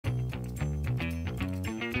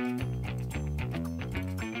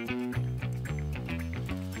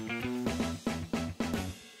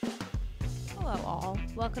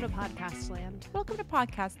Welcome to Podcast Land. Welcome to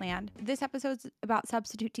Podcast Land. This episode's about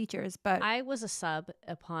substitute teachers, but I was a sub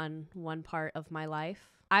upon one part of my life.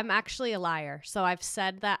 I'm actually a liar. So I've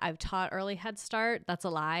said that I've taught early Head Start. That's a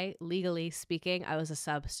lie. Legally speaking, I was a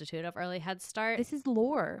substitute of early Head Start. this is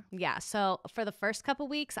lore. Yeah. So for the first couple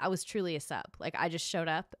weeks, I was truly a sub. Like I just showed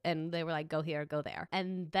up and they were like, go here, go there.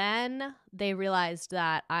 And then they realized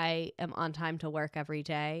that I am on time to work every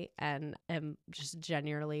day and am just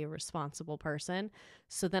genuinely a responsible person.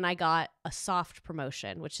 So then I got a soft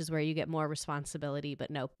promotion, which is where you get more responsibility but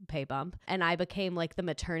no pay bump. And I became like the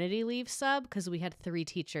maternity leave sub because we had 3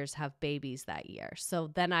 teachers have babies that year.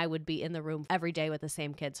 So then I would be in the room every day with the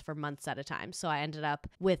same kids for months at a time. So I ended up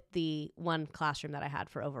with the one classroom that I had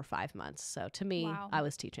for over 5 months. So to me, Wow. I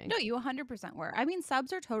was teaching. No, you 100% were. I mean,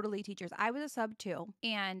 subs are totally teachers. I was a sub too.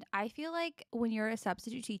 And I feel like when you're a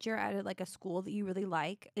substitute teacher at a school that you really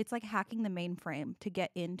like, it's like hacking the mainframe to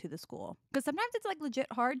get into the school. Because sometimes it's like legit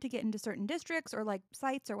hard to get into certain districts or like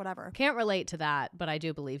sites or whatever. Can't relate to that, but I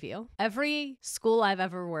do believe you. Every school I've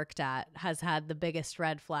ever worked at has had the biggest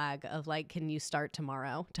red flag of like, can you start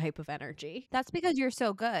tomorrow type of energy. That's because you're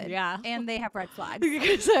so good. Yeah. And they have red flags.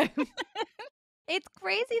 It's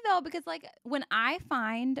crazy though, because like when I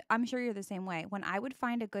find, I'm sure you're the same way, when I would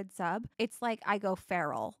find a good sub, it's like I go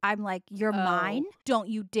feral. I'm like, you're mine. Don't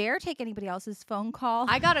you dare take anybody else's phone call.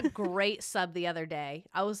 I got a great sub the other day.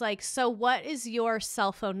 I was like, so what is your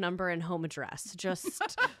cell phone number and home address?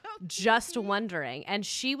 Just wondering. And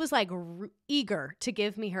she was like eager to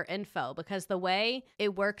give me her info because the way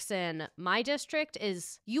it works in my district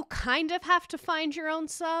is you kind of have to find your own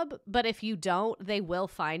sub, but if you don't, they will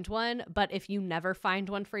find one. But if you never find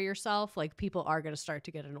one for yourself, like people are going to start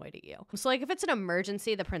to get annoyed at you. So like if it's an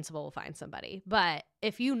emergency, the principal will find somebody. But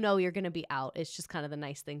if you know you're going to be out, it's just kind of the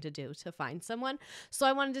nice thing to do to find someone. So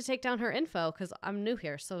I wanted to take down her info because I'm new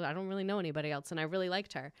here, so I don't really know anybody else, and I really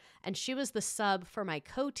liked her. And she was the sub for my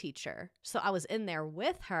co-teacher. So I was in there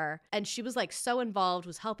with her, and she was like so involved,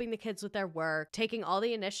 was helping the kids with their work, taking all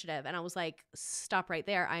the initiative. And I was like, stop right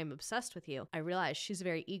there. I am obsessed with you. I realized she's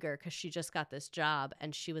very eager because she just got this job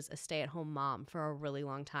and she was a stay-at-home mom for a really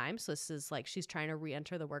long time. So this is like she's trying to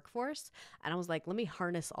re-enter the workforce. And I was like, let me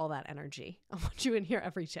harness all that energy. I want you in here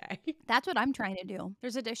every day. That's what I'm trying to do.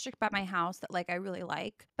 There's a district by my house that like I really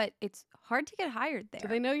like, but it's hard to get hired there. Do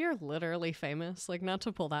they know you're literally famous? Like, not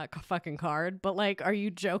to pull that fucking card, but like, are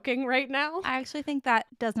you joking right now? I actually think that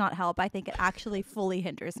does not help. I think it actually fully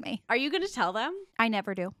hinders me. Are you going to tell them? I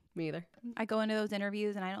never do. Me either. I go into those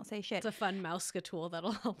interviews and I don't say shit. It's a fun Mouska tool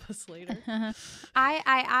that'll help us later. I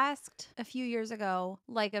asked a few years ago,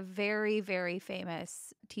 like a very, very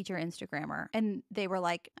famous teacher Instagrammer, and they were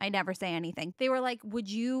like, I never say anything. They were like, would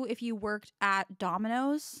you, if you worked at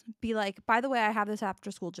Domino's, be like, by the way, I have this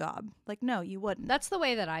after school job? Like, no, you wouldn't. That's the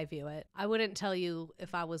way that I view it. I wouldn't tell you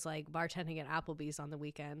if I was like bartending at Applebee's on the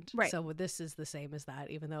weekend. Right. So this is the same as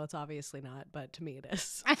that, even though it's obviously not, but to me it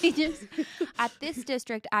is. I just, at this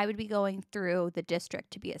district, I would be going through the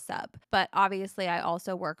district to be a sub. But obviously, I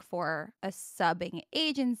also work for a subbing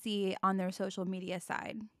agency on their social media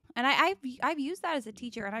side. And I've used that as a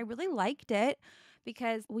teacher, and I really liked it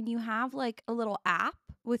because when you have like a little app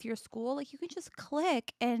with your school, like you can just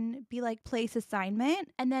click and be like place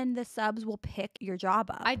assignment, and then the subs will pick your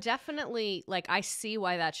job up. I definitely like I see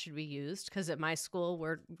why that should be used because at my school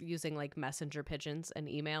we're using like messenger pigeons and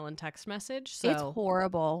email and text message. So It's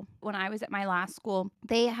horrible. When I was at my last school,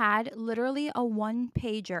 they had literally a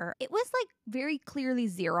 1-pager. It was like very clearly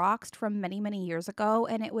Xeroxed from many, many years ago.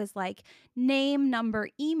 And it was like name, number,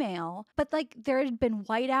 email. But like there had been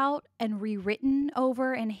whiteout and rewritten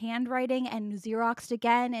over and handwriting and Xeroxed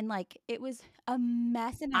again. And like it was a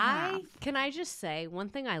mess and a half. Can I just say one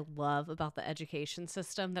thing I love about the education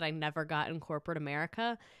system that I never got in corporate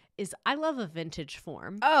America is I love a vintage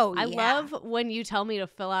form. Oh, I love when you tell me to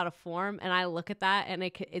fill out a form and I look at that and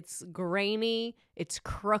it's grainy, it's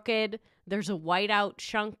crooked, there's a whiteout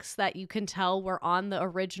chunks that you can tell were on the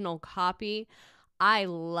original copy. I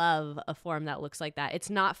love a form that looks like that.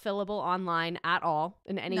 It's not fillable online at all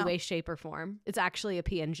in any way, shape, or form. It's actually a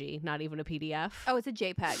PNG, not even a PDF. Oh, it's a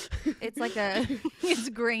JPEG. It's like it's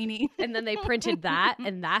grainy. And then they printed that,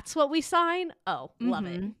 and that's what we sign. Oh, love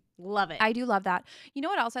it. Love it. I do love that. You know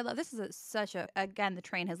what else I love? This is again, the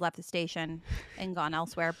train has left the station and gone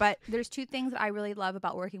elsewhere. But there's 2 things that I really love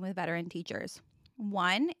about working with veteran teachers.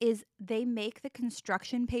 One is they make the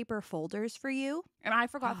construction paper folders for you. And I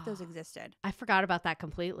forgot that those existed. I forgot about that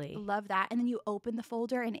completely. Love that. And then you open the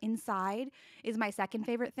folder and inside is my second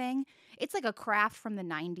favorite thing. It's like a craft from the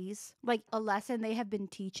 90s, like a lesson they have been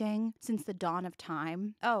teaching since the dawn of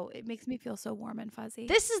time. Oh, it makes me feel so warm and fuzzy.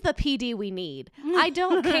 This is the PD we need. I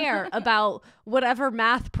don't care about whatever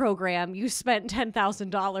math program you spent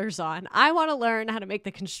 $10,000 on. I want to learn how to make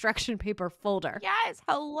the construction paper folder. Yes.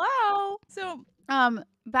 Hello. So,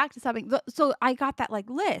 back to something. So I got that like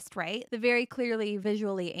list, right? The very clearly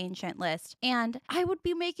visually ancient list. And I would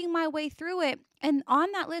be making my way through it. And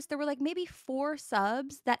on that list, there were like maybe 4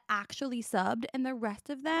 subs that actually subbed, and the rest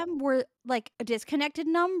of them were like a disconnected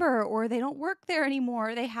number, or they don't work there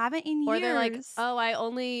anymore. They haven't in Or years. they're like, oh, I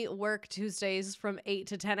only work Tuesdays from 8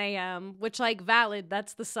 to 10 a.m., which, like, valid.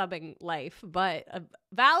 That's the subbing life. But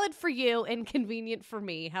valid for you, inconvenient for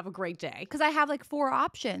me. Have a great day. Because I have like 4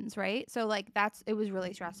 options, right? So like it was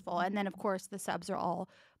really stressful. And then of course the subs are all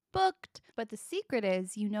booked. But the secret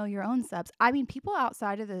is you know your own subs. I mean, people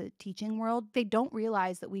outside of the teaching world, they don't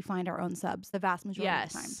realize that we find our own subs the vast majority of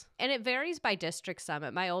the time. Yes. And it varies by district some.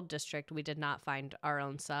 At my old district, we did not find our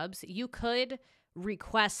own subs. You could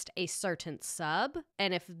request a certain sub,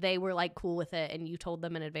 and if they were like cool with it and you told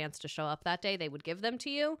them in advance to show up that day, they would give them to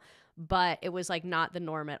you. But it was like not the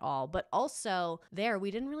norm at all. But also there, we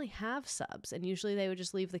didn't really have subs, and usually they would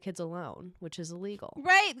just leave the kids alone, which is illegal.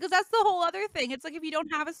 Right, because that's the whole other thing. It's like if you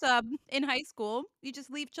don't have a sub in high school, you just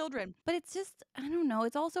leave children. But it's just, I don't know.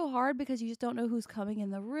 It's also hard because you just don't know who's coming in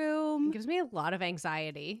the It room. gives me a lot of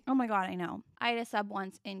anxiety. Oh my God, I know. I had a sub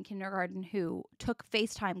once in kindergarten who took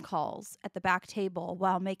FaceTime calls at the back table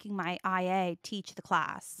while making my IA teach the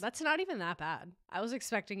class. That's not even that bad. I was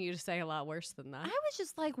expecting you to say a lot worse than that. I was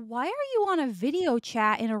just like, why are you on a video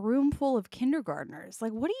chat in a room full of kindergartners?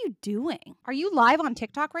 Like, what are you doing? Are you live on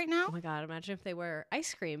TikTok right now? Oh my God, imagine if they were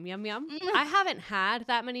ice cream. Yum, yum. I haven't had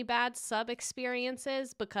that many bad sub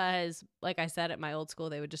experiences because, like I said, at my old school,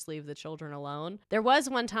 they would just leave the children alone. There was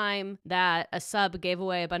one time that a sub gave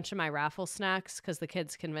away a bunch of my raffle snacks because the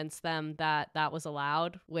kids convinced them that that was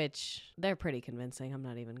allowed, which they're pretty convincing. I'm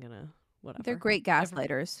not even going to, whatever. They're great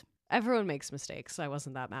gaslighters. Everyone makes mistakes, so I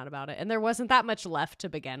wasn't that mad about it. And there wasn't that much left to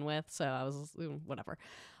begin with, so I was whatever.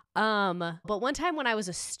 But one time when I was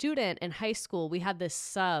a student in high school, we had this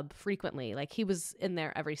sub frequently. Like he was in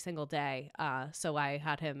there every single day. So I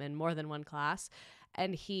had him in more than one class,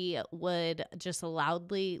 and he would just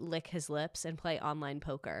loudly lick his lips and play online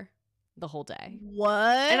poker the whole day. What?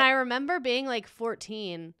 And I remember being like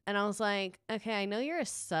 14, and I was like, okay, I know you're a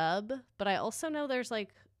sub, but I also know there's like,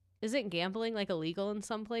 isn't gambling like illegal in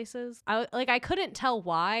some places? I couldn't tell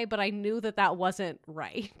why, but I knew that that wasn't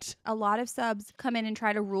right. A lot of subs come in and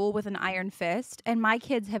try to rule with an iron fist, and my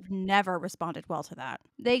kids have never responded well to that.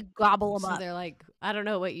 They gobble them So up. they're like, I don't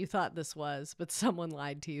know what you thought this was, but someone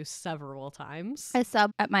lied to you several times. A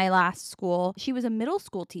sub at my last school, she was a middle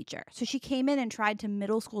school teacher. So she came in and tried to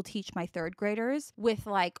middle school teach my 3rd graders with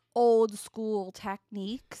like old school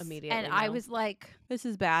techniques. Immediately, And I no. was like, this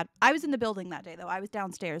is bad. I was in the building that day though. I was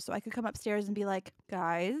downstairs, so I could come upstairs and be like,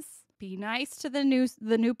 guys, be nice to the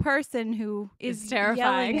new person who is It's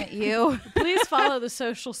terrifying. yelling at you. Please follow the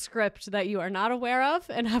social script that you are not aware of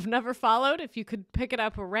and have never followed. If you could pick it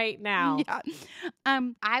up right now. Yeah.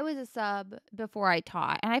 I was a sub before I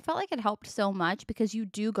taught, and I felt like it helped so much because you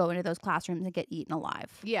do go into those classrooms and get eaten alive.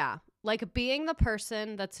 Yeah. Like being the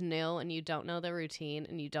person that's new and you don't know the routine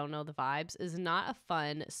and you don't know the vibes is not a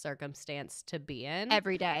fun circumstance to be in.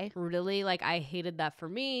 Every day. Really, like I hated that for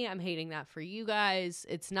me. I'm hating that for you guys.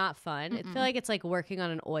 It's not fun. I Mm-mm. feel like it's like working on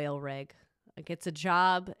an oil rig. Like it's a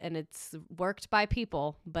job and it's worked by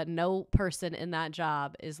people, but no person in that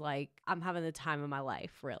job is like, I'm having the time of my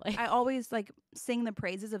life, really. I always like sing the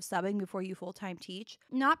praises of subbing before you full-time teach.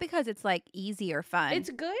 Not because it's like easy or fun. It's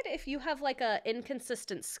good if you have like a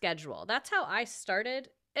inconsistent schedule. That's how I started.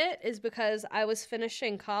 It is because I was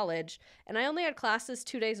finishing college and I only had classes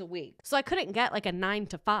 2 days a week. So I couldn't get like a 9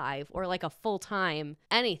 to 5 or like a full-time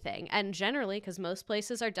anything. And generally, because most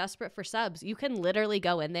places are desperate for subs, you can literally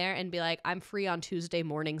go in there and be like, I'm free on Tuesday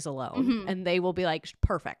mornings alone. Mhm. And they will be like,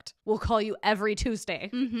 perfect. We'll call you every Tuesday.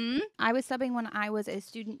 I was subbing when I was a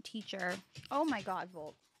student teacher. Oh my God,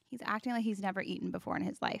 Volt. He's acting like he's never eaten before in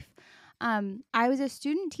his life. I was a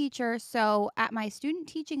student teacher, so at my student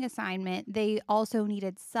teaching assignment, they also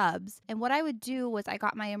needed subs. And what I would do was I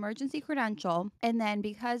got my emergency credential, and then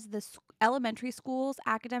because the elementary school's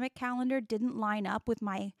academic calendar didn't line up with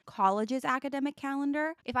my college's academic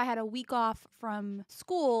calendar, if I had a week off from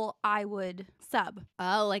school, I would sub.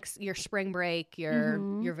 Oh, like your spring break, your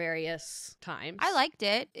Mhm. your various times. I liked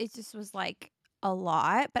it. It just was like a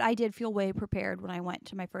lot, but I did feel way prepared when I went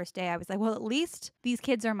to my first day. I was like, well, at least these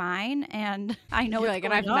kids are mine and I know You're what's like,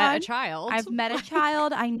 going and I've on. met a child. I've met a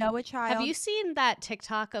child. I know a child. Have you seen that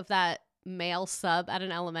TikTok of that male sub at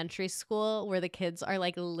an elementary school where the kids are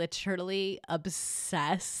like literally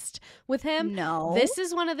obsessed with him? No. This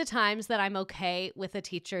is one of the times that I'm okay with a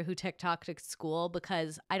teacher who TikToked at school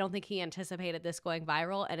because I don't think he anticipated this going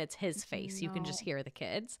viral, and it's his face. You can just hear the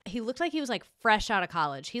kids. He looked like he was like fresh out of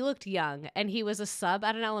college. He looked young, and he was a sub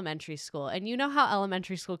at an elementary school. And you know how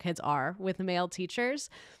elementary school kids are with male teachers?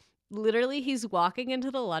 Literally, he's walking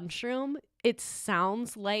into the lunchroom. It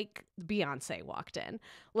sounds like Beyonce walked in.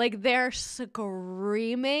 Like, they're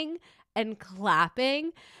screaming and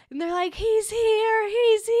clapping. And they're like, he's here,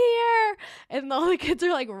 he's here. And all the kids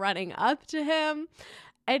are like running up to him.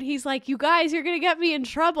 And he's like, you guys, you're going to get me in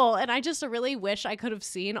trouble. And I just really wish I could have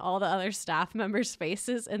seen all the other staff members'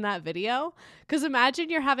 faces in that video. Because imagine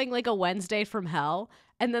you're having like a Wednesday from hell,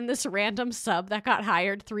 and then this random sub that got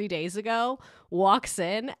hired 3 days ago walks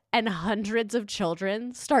in and hundreds of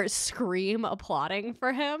children start scream applauding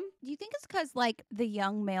for him. Do you think it's because like the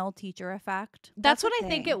young male teacher effect? That's a what I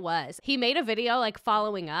think it was. He made a video like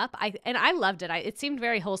following up. I loved it. It seemed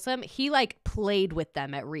very wholesome. He like played with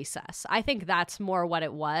them at recess. I think that's more what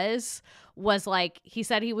it was like he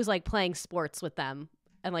said he was like playing sports with them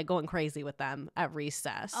and like going crazy with them at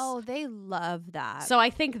recess. Oh, they love that. So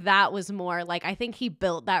I think that was more like, I think he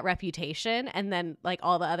built that reputation, and then like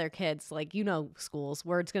all the other kids, like, you know, schools,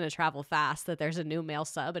 word's going to travel fast that there's a new male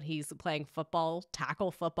sub and he's playing football,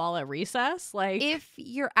 tackle football at recess. Like, if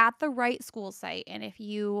you're at the right school site and if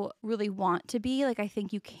you really want to be, like, I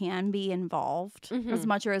think you can be involved as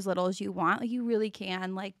much or as little as you want. Like, you really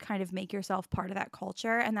can like kind of make yourself part of that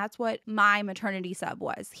culture. And that's what my maternity sub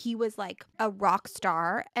was. He was like a rock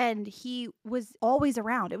star. And he was always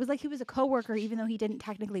around. It was like he was a coworker, even though he didn't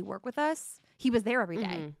technically work with us. He was there every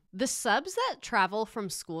day. The subs that travel from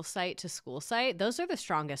school site to school site, those are the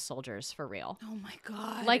strongest soldiers for real. Oh my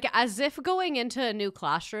God. Like, as if going into a new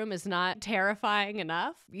classroom is not terrifying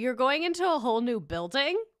enough. You're going into a whole new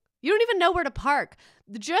building. You don't even know where to park.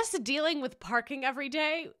 Just dealing with parking every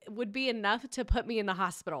day would be enough to put me in the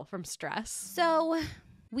hospital from stress. So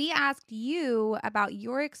we asked you about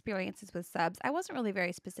your experiences with subs. I wasn't really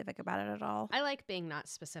very specific about it at all. I like being not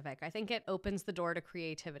specific. I think it opens the door to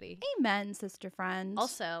creativity. Amen, sister friend.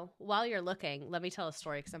 Also, while you're looking, let me tell a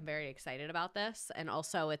story because I'm very excited about this. And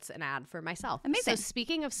also, it's an ad for myself. Amazing. So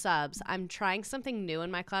speaking of subs, I'm trying something new in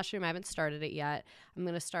my classroom. I haven't started it yet. I'm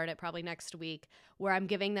going to start it probably next week, where I'm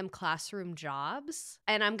giving them classroom jobs.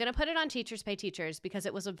 And I'm going to put it on Teachers Pay Teachers because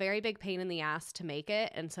it was a very big pain in the ass to make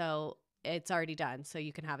it. And so it's already done, so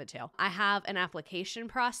you can have it too. I have an application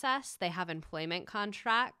process. They have employment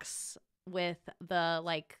contracts with the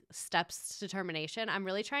like steps determination. I'm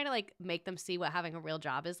really trying to like make them see what having a real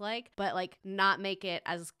job is like, but like not make it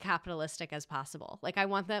as capitalistic as possible. Like I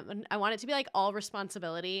want it to be like all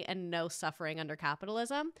responsibility and no suffering under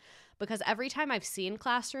capitalism, because every time I've seen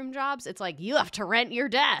classroom jobs, it's like you have to rent your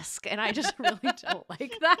desk, and I just really don't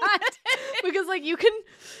like that because like you can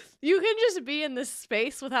just be in this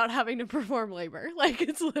space without having to perform labor. Like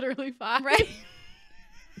it's literally fine. Right?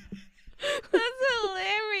 That's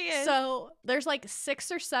hilarious. So there's like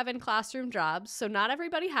 6 or 7 classroom jobs. So not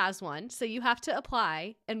everybody has one. So you have to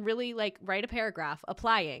apply and really like write a paragraph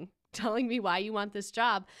applying, telling me why you want this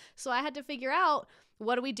job. So I had to figure out,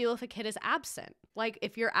 what do we do if a kid is absent? Like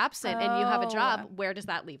if you're absent and you have a job, where does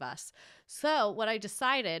that leave us? So what I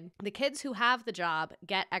decided, the kids who have the job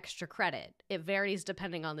get extra credit. It varies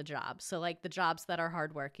depending on the job. So like the jobs that are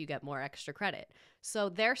hard work, you get more extra credit. So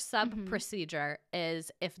their sub procedure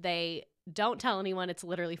is, if they don't tell anyone, it's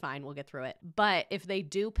literally fine. We'll get through it. But if they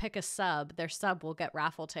do pick a sub, their sub will get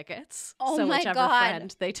raffle tickets. Oh so my whichever God.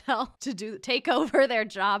 friend they tell to take over their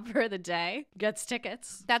job for the day gets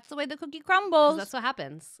tickets. That's the way the cookie 'Cause crumbles. that's what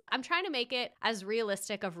happens. I'm trying to make it as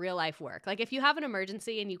realistic of real life work. Like if you have an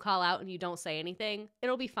emergency and you call out and you don't say anything,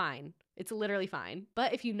 it'll be fine. It's literally fine.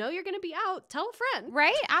 But if you know you're going to be out, tell a friend.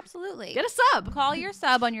 Right? Absolutely. Get a sub. Call your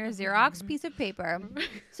sub on your Xerox piece of paper.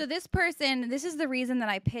 So this is the reason that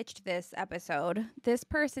I pitched this episode. This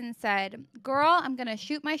person said, girl, I'm going to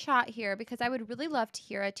shoot my shot here because I would really love to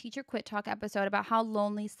hear a Teacher Quit Talk episode about how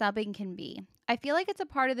lonely subbing can be. I feel like it's a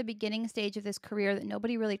part of the beginning stage of this career that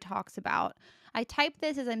nobody really talks about. I type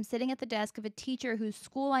this as I'm sitting at the desk of a teacher whose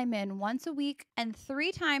school I'm in once a week, and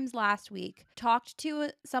 3 times last week talked to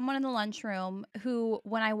someone in the lunchroom who,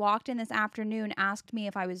 when I walked in this afternoon, asked me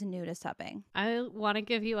if I was new to subbing. I want to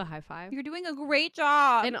give you a high five. You're doing a great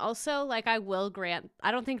job. And also, like, I will grant,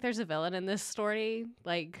 I don't think there's a villain in this story.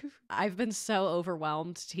 Like, I've been so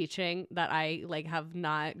overwhelmed teaching that I, like, have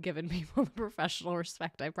not given people the professional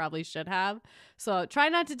respect I probably should have. So try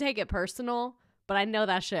not to take it personal, but I know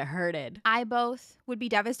that shit hurted. I both would be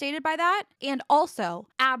devastated by that, and also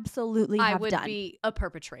absolutely have I would done. be a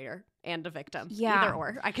perpetrator and a victim. Yeah. Either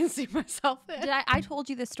or. I can see myself in. I told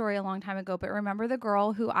you this story a long time ago, but remember the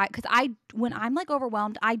girl who when I'm like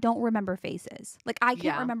overwhelmed, I don't remember faces. Like I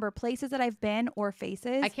can't remember places that I've been or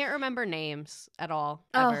faces. I can't remember names at all,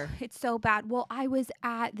 Oh, ever. it's so bad. Well, I was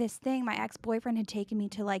at this thing. My ex-boyfriend had taken me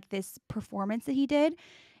to like this performance that he did.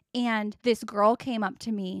 And this girl came up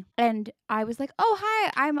to me and I was like, "Oh,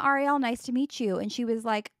 hi, I'm Ariel. Nice to meet you." And she was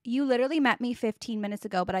like, "You literally met me 15 minutes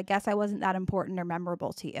ago, but I guess I wasn't that important or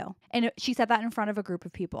memorable to you." And she said that in front of a group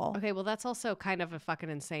of people. Okay, well, that's also kind of a fucking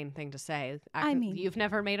insane thing to say. I mean, you've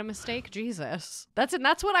never made a mistake? Jesus. That's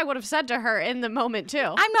what I would have said to her in the moment,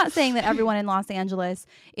 too. I'm not saying that everyone in Los Angeles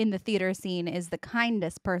in the theater scene is the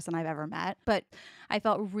kindest person I've ever met, but I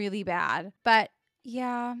felt really bad. But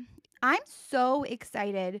yeah, I'm so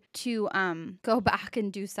excited to go back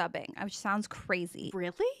and do subbing, which sounds crazy.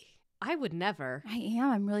 Really? I would never. I am.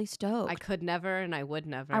 I'm really stoked. I could never and I would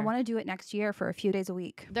never. I want to do it next year for a few days a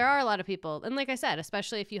week. There are a lot of people. And like I said,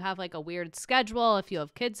 especially if you have like a weird schedule, if you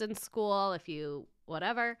have kids in school, if you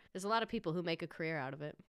whatever, there's a lot of people who make a career out of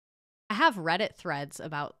it. I have Reddit threads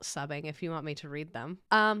about subbing if you want me to read them.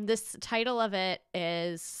 This title of it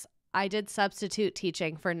is, I did substitute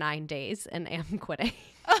teaching for 9 days and am quitting.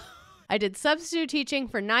 I did substitute teaching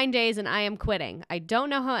for 9 days and I am quitting. I don't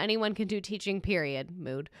know how anyone can do teaching, period.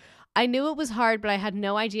 Mood. I knew it was hard, but I had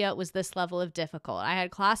no idea it was this level of difficult. I had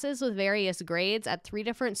classes with various grades at 3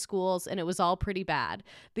 different schools, and it was all pretty bad.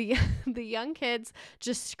 The young kids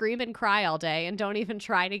just scream and cry all day and don't even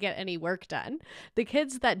try to get any work done. The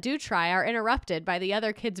kids that do try are interrupted by the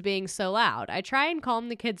other kids being so loud. I try and calm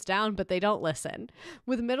the kids down, but they don't listen.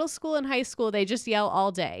 With middle school and high school, they just yell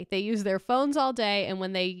all day. They use their phones all day, and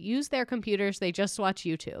when they use their computers, they just watch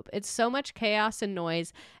YouTube. It's so much chaos and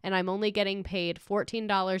noise, and I'm only getting paid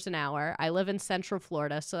 $14 an hour. I live in Central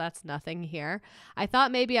Florida, so that's nothing here. I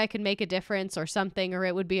thought maybe I could make a difference or something, or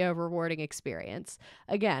it would be a rewarding experience.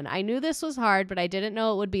 Again, I knew this was hard, but I didn't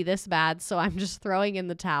know it would be this bad, so I'm just throwing in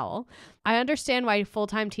the towel. I understand why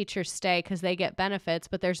full-time teachers stay because they get benefits,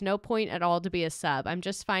 but there's no point at all to be a sub. I'm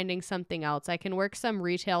just finding something else. I can work some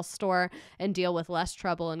retail store and deal with less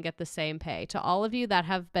trouble and get the same pay. To all of you that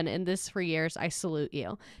have been in this for years, I salute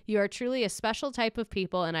you. You are truly a special type of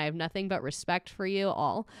people, and I have nothing but respect for you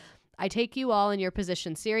all. I take you all in your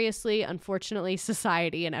position seriously. Unfortunately,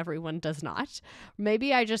 society and everyone does not.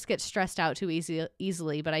 Maybe I just get stressed out too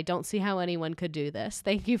easily, but I don't see how anyone could do this.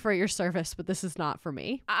 Thank you for your service, but this is not for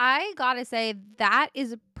me. I gotta say, that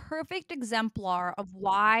is a perfect exemplar of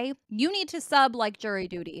why you need to sub like jury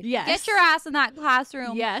duty. Yes. Get your ass in that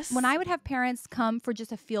classroom. Yes. When I would have parents come for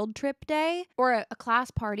just a field trip day or a class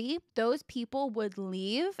party, those people would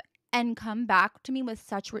leave and come back to me with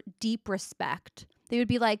such deep respect. They would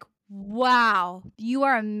be like, "Wow, you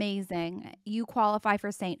are amazing. You qualify for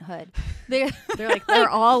sainthood." They're like, they're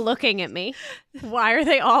all looking at me. Why are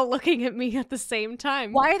they all looking at me at the same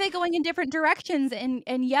time? Why are they going in different directions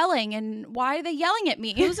and yelling? And why are they yelling at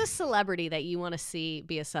me? Who's a celebrity that you want to see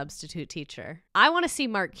be a substitute teacher? I want to see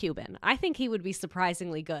Mark Cuban. I think he would be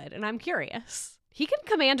surprisingly good, and I'm curious. He can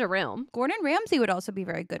command a room. Gordon Ramsay would also be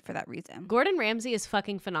very good for that reason. Gordon Ramsay is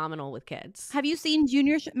fucking phenomenal with kids. Have you seen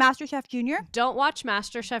MasterChef Junior? Don't watch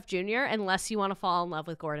MasterChef Junior unless you want to fall in love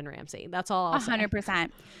with Gordon Ramsay. That's all I'll say.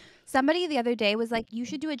 100%. Somebody the other day was like, "You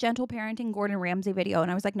should do a gentle parenting Gordon Ramsay video."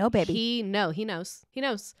 And I was like, "No, baby." He knows.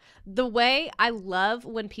 The way I love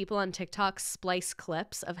when people on TikTok splice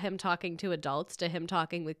clips of him talking to adults to him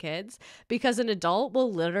talking with kids, because an adult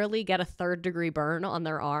will literally get a 3rd-degree burn on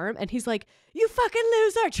their arm and he's like, "You fucking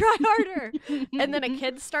loser, try harder." And then a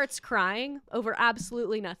kid starts crying over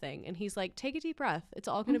absolutely nothing. And he's like, "Take a deep breath. It's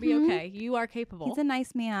all going to be okay. You are capable." He's a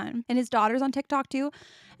nice man. And his daughter's on TikTok too.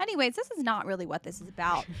 Anyways, this is not really what this is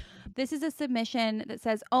about. This is a submission that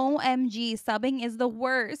says, "OMG, subbing is the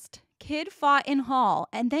worst. Kid fought in hall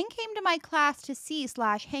and then came to my class to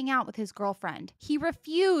see/hang out with his girlfriend. He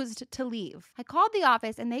refused to leave. I called the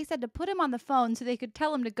office and they said to put him on the phone so they could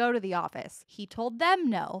tell him to go to the office. He told them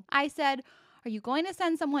no. I said, Are you going to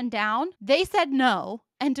send someone down? They said no,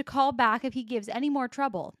 and to call back if he gives any more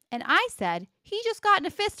trouble. And I said, he just got in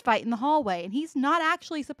a fist fight in the hallway, and he's not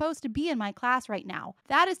actually supposed to be in my class right now.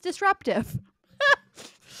 That is disruptive.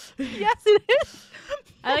 Yes, it is.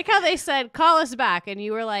 I like how they said, call us back. And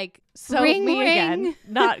you were like, so Ring, me ring. again.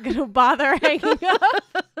 Not going to bother hanging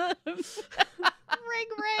up. Ring,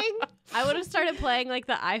 ring. I would have started playing like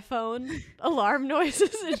the iPhone alarm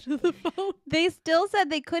noises into the phone. They still said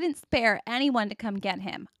they couldn't spare anyone to come get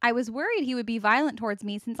him. I was worried he would be violent towards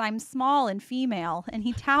me since I'm small and female, and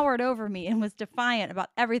he towered over me and was defiant about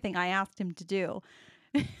everything I asked him to do.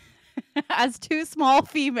 As two small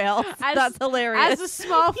females. That's hilarious. As a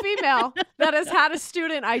small female that has had a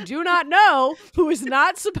student I do not know who is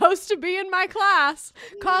not supposed to be in my class,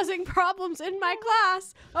 causing problems in my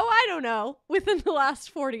class, I don't know, within the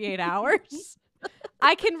last 48 hours,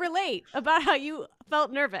 I can relate about how you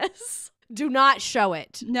felt nervous. Do not show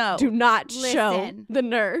it. No. Do not show Listen. the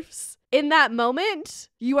nerves. In that moment,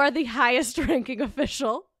 you are the highest ranking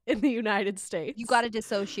official in the United States. You got to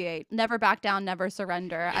dissociate. Never back down, never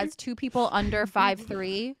surrender. As two people under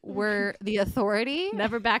 5'3", we're the authority.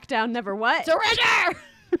 Never back down, never what? Surrender!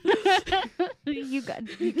 You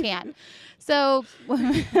can't. So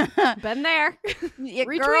Been there.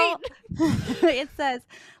 Retreat. It says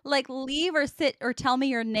like leave or sit or tell me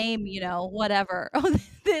your name, whatever. Oh,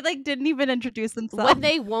 they like didn't even introduce themselves. When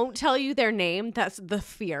they won't tell you their name, that's the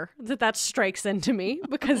fear that strikes into me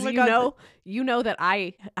because Oh my God. you know that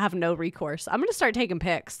I have no recourse. I'm gonna start taking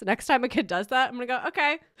pics. Next time a kid does that, I'm gonna go,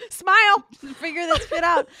 okay, smile. Figure this shit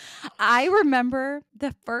out. I remember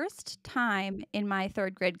the first time in my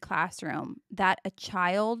third grade classroom that a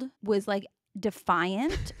child was like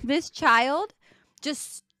defiant. This child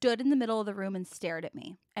just stood in the middle of the room and stared at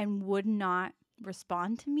me and would not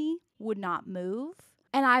respond to me, would not move.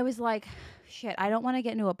 And I was like, shit, I don't want to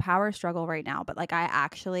get into a power struggle right now, but like I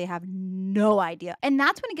actually have no idea. And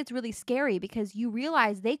that's when it gets really scary because you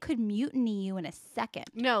realize they could mutiny you in a second.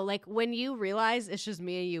 No, like when you realize it's just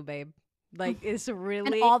me and you, babe. Like it's really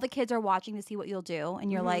And all the kids are watching to see what you'll do.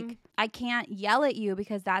 And you're Mhm. like, I can't yell at you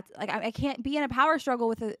because that's like, I can't be in a power struggle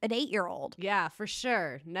with an 8-year-old. yeah, for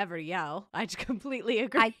sure. Never yell. I completely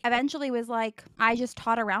agree. I eventually was like, I just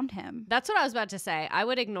taught around him. That's what I was about to say. I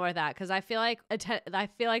would ignore that because I feel like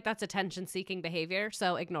that's attention-seeking behavior.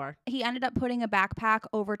 So ignore. He ended up putting a backpack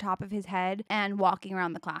over top of his head and walking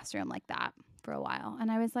around the classroom like that for a while.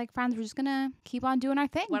 And I was like, friends, we're just going to keep on doing our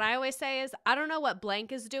thing. What I always say is, I don't know what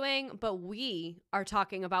blank is doing, but we are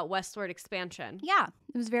talking about westward expansion. Yeah,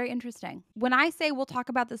 it was very interesting. When I say we'll talk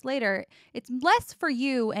about this later, it's less for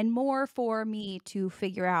you and more for me to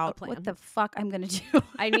figure out plan. what the fuck I'm going to do.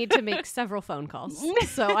 I need to make several phone calls.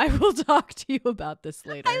 So I will talk to you about this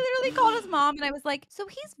later. I literally called his mom and I was like, so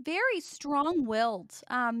he's very strong-willed.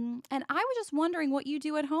 And I was just wondering what you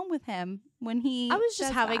do at home with him when he I was just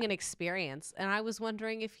does having that. an experience, and I was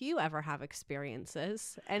wondering if you ever have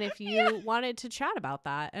experiences and if you wanted to chat about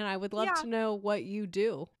that. And I would love Yeah. to know what you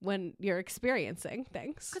do when you're experiencing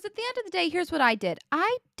things. Because at the end of the day, here's what I did.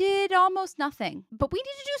 I did almost nothing, but we need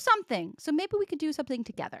to do something. So maybe we could do something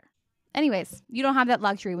together. Anyways, you don't have that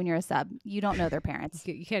luxury when you're a sub. You don't know their parents.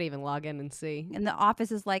 You can't even log in and see. And the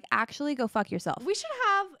office is like, actually, go fuck yourself. We should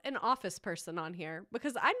have an office person on here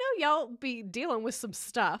because I know y'all be dealing with some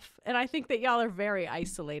stuff, and I think that y'all are very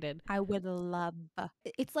isolated. I would love.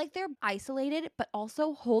 It's like they're isolated, but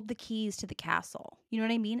also hold the keys to the castle. You know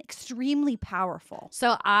what I mean? Extremely powerful.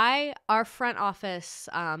 So our front office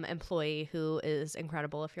employee, who is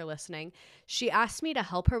incredible if you're listening, she asked me to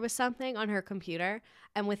help her with something on her computer.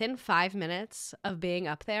 And within 5 minutes of being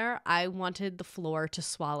up there, I wanted the floor to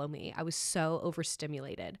swallow me. I was so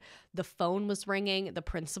overstimulated. The phone was ringing. The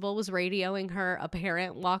principal was radioing her. A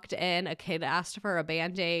parent walked in. A kid asked for a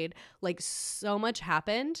Band-Aid. Like, so much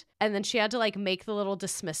happened. And then she had to, like, make the little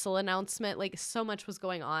dismissal announcement. Like, so much was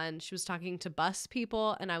going on. She was talking to bus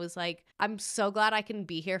people. And I was like, I'm so glad I can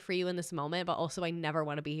be here for you in this moment, but also I never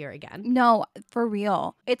want to be here again. No, for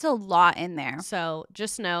real. It's a lot in there. So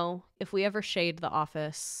just know, if we ever shade the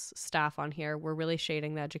office staff on here, we're really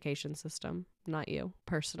shading the education system, not you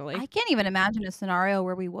personally. I can't even imagine a scenario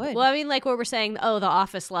where we would. Well, I mean, like where we're saying, oh, the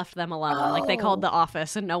office left them alone. Like they called Oh. the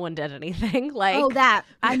office and no one did anything. Like, Oh, that.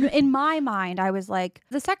 In my mind, I was like,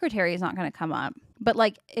 the secretary is not going to come up. But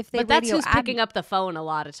like, if they but that's radio who's picking up the phone a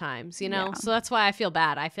lot of times, you know? Yeah. So that's why I feel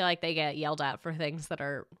bad. I feel like they get yelled at for things that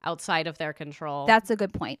are outside of their control. That's a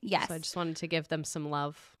good point. Yes. So I just wanted to give them some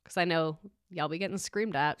love because I know y'all be getting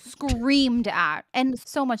screamed at. Screamed at, and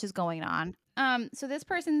so much is going on. So this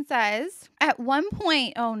person says, at one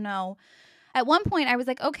point, oh no. At one point, I was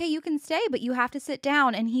like, okay, you can stay, but you have to sit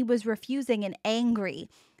down. And he was refusing and angry.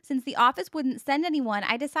 Since the office wouldn't send anyone,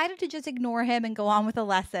 I decided to just ignore him and go on with the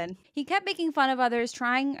lesson. He kept making fun of others,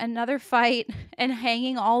 trying another fight, and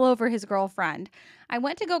hanging all over his girlfriend. I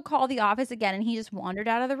went to go call the office again, and he just wandered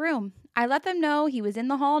out of the room. I let them know he was in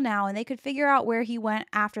the hall now, and they could figure out where he went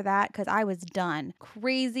after that because I was done.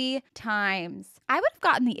 Crazy times. I would have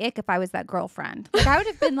gotten the ick if I was that girlfriend. Like, I would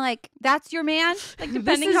have been like, that's your man? Like,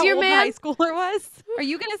 depending how old the high schooler was. Are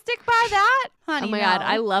you going to stick by that? Honey, oh my no. God,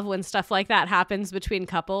 I love when stuff like that happens between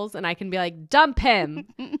couples and I can be like, dump him.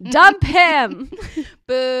 Dump him.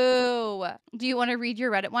 Boo. Do you want to read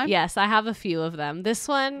your Reddit one? Yes, I have a few of them. This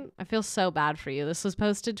one, I feel so bad for you. This was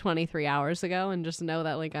posted 23 hours ago, and just know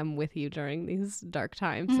that like I'm with you during these dark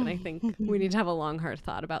times, and I think we need to have a long, hard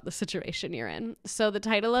thought about the situation you're in. So the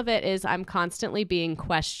title of it is I'm Constantly Being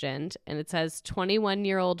Questioned, and it says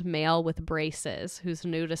 21-year-old male with braces who's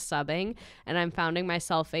new to subbing, and I'm finding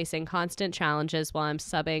myself facing constant challenges while I'm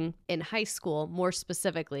subbing in high school, more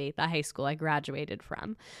specifically the high school I graduated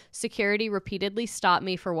from. Security repeatedly stopped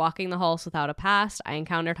me for walking the halls without a pass. I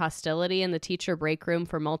encountered hostility in the teacher break room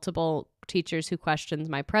for multiple teachers who questioned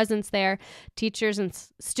my presence there. Teachers and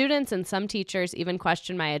students and some teachers even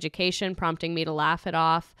questioned my education, prompting me to laugh it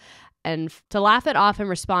off. And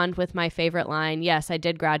respond with my favorite line, yes, I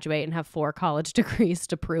did graduate and have 4 college degrees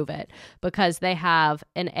to prove it, because they have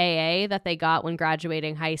an AA that they got when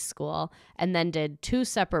graduating high school and then did 2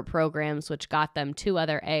 separate programs, which got them 2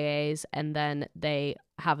 other AAs, and then they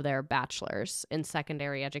have their bachelor's in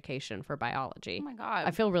secondary education for biology. Oh my God.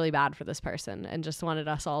 I feel really bad for this person and just wanted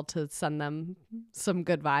us all to send them some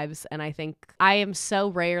good vibes. And I think I am so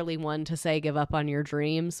rarely one to say give up on your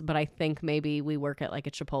dreams, but I think maybe we work at like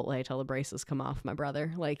a Chipotle till the braces come off, my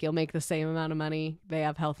brother. Like, you'll make the same amount of money. They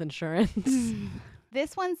have health insurance.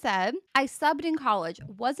 This one said, I subbed in college,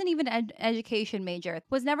 wasn't even an education major,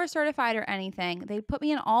 was never certified or anything. They put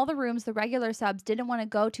me in all the rooms the regular subs didn't want to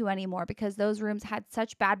go to anymore because those rooms had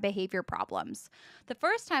such bad behavior problems. The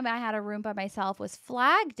first time I had a room by myself was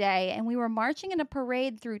Flag Day, and we were marching in a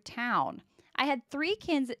parade through town. I had 3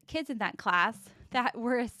 kids in that class that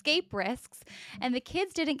were escape risks, and the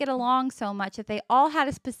kids didn't get along so much that they all had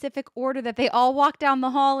a specific order that they all walked down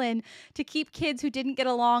the hall in to keep kids who didn't get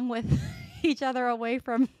along with each other away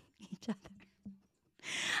from each other.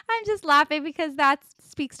 I'm just laughing because that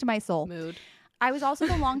speaks to my soul. Mood. I was also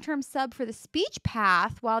the long-term sub for the speech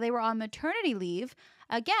path while they were on maternity leave.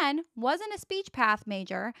 Again, wasn't a speech path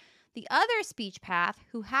major. The other speech path,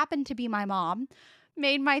 who happened to be my mom,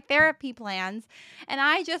 made my therapy plans, and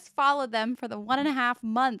I just followed them for the 1.5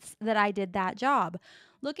 months that I did that job.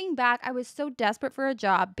 Looking back, I was so desperate for a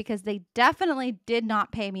job because they definitely did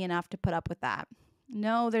not pay me enough to put up with that.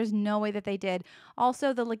 No, there's no way that they did.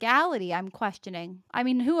 Also, the legality I'm questioning. I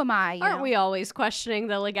mean, who am I? Aren't we always questioning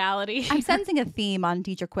the legality? I'm sensing a theme on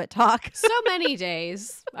Teacher Quit Talk. So many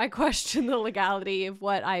days I question the legality of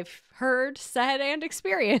what I've heard, said, and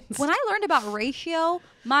experienced. When I learned about ratio,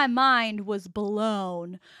 my mind was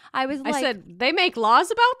blown. I was like, I said, they make laws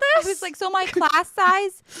about this? I was like, so my class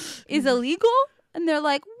size is illegal? And they're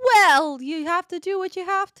like, well, you have to do what you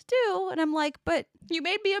have to do. And I'm like, but you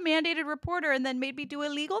made me a mandated reporter and then made me do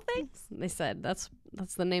illegal things? They said, that's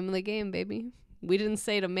the name of the game, baby. We didn't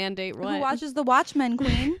say to mandate what. Who watches The Watchmen,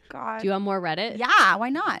 Queen? God. Do you want more Reddit? Yeah, why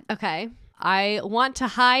not? Okay. I want to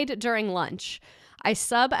hide during lunch. I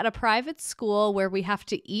sub at a private school where we have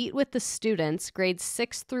to eat with the students, grades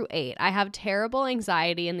 6 through 8. I have terrible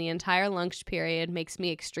anxiety, and the entire lunch period makes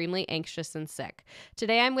me extremely anxious and sick.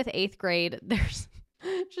 Today I'm with 8th grade. There's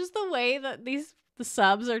just the way that the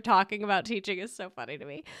subs are talking about teaching is so funny to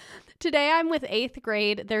me. Today I'm with 8th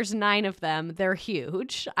grade. There's 9 of them. They're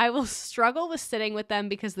huge. I will struggle with sitting with them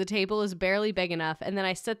because the table is barely big enough, and then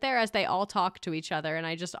I sit there as they all talk to each other, and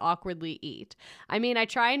I just awkwardly eat. I mean, I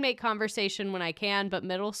try and make conversation when I can, but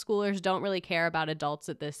middle schoolers don't really care about adults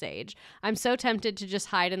at this age. I'm so tempted to just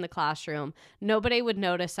hide in the classroom. Nobody would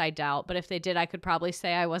notice, I doubt, but if they did, I could probably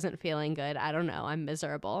say I wasn't feeling good. I don't know. I'm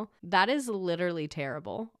miserable. That is literally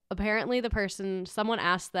terrible. Apparently someone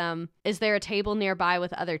asked them, is there a table nearby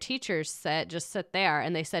with other teachers? Just sit there.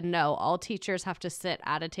 And they said, no, all teachers have to sit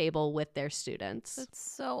at a table with their students. That's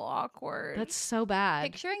so awkward. That's so bad.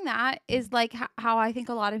 Picturing that is like how I think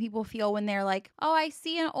a lot of people feel when they're like, oh, I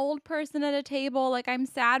see an old person at a table. Like, I'm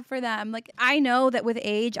sad for them. Like, I know that with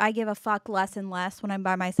age, I give a fuck less and less when I'm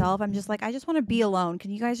by myself. I'm just like, I just want to be alone.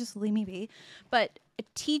 Can you guys just leave me be? But a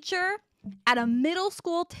teacher at a middle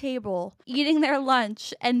school table eating their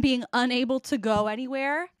lunch and being unable to go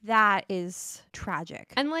anywhere, that is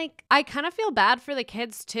tragic. And like, I kind of feel bad for the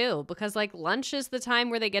kids too, because like lunch is the time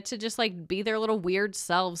where they get to just like be their little weird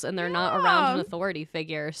selves and they're not around an authority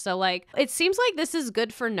figure. So like, it seems like this is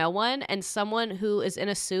good for no one, and someone who is in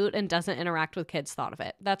a suit and doesn't interact with kids thought of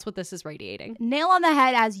it. That's what this is radiating. Nail on the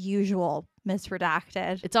head as usual, Miss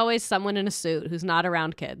Redacted. It's always someone in a suit who's not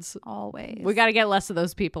around kids. Always. We got to get less of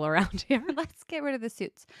those people around here. Let's get rid of the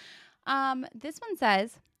suits. This one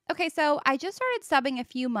says, okay, so I just started subbing a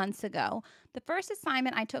few months ago. The first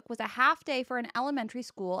assignment I took was a half day for an elementary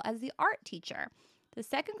school as the art teacher. The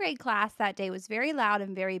second grade class that day was very loud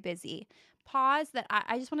and very busy. Pause that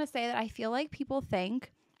I just want to say that I feel like people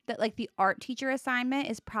think that like the art teacher assignment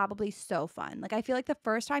is probably so fun. Like I feel like the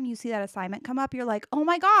first time you see that assignment come up, you're like, oh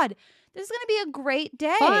my God, this is going to be a great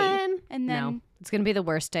day. Fun. And then no, it's going to be the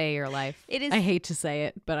worst day of your life. It is. I hate to say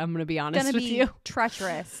it, but I'm going to be honest with be you.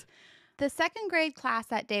 Treacherous. The second grade class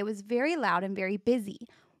that day was very loud and very busy.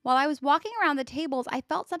 While I was walking around the tables, I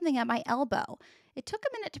felt something at my elbow. It took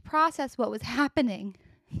a minute to process what was happening.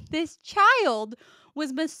 This child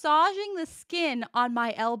was massaging the skin on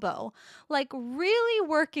my elbow, like really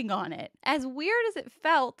working on it. As weird as it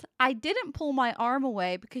felt, I didn't pull my arm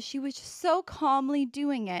away because she was just so calmly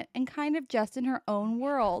doing it and kind of just in her own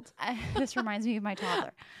world. This reminds me of my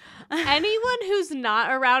toddler. Anyone who's not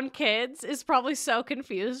around kids is probably so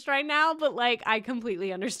confused right now, but like I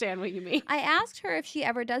completely understand what you mean. I asked her if she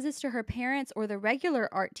ever does this to her parents or the regular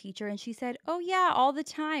art teacher, and she said, oh yeah, all the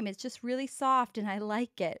time. It's just really soft and I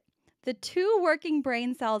like it. The two working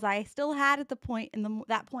brain cells I still had at that point in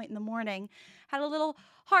the morning had a little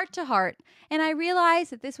heart to heart, and I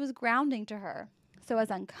realized that this was grounding to her. So as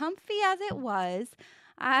uncomfy as it was,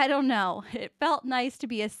 I don't know, it felt nice to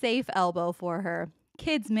be a safe elbow for her.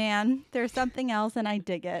 Kids, man, there's something else and I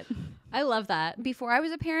dig it. I love that. Before I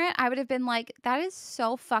was a parent, I would have been like, that is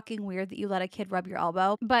so fucking weird that you let a kid rub your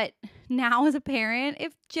elbow. But now as a parent,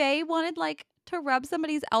 if Jay wanted like to rub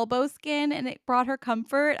somebody's elbow skin and it brought her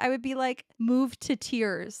comfort, I would be like moved to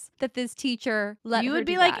tears that this teacher let you her would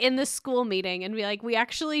be do like that. in the school meeting and be like, we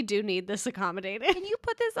actually do need this accommodated. Can you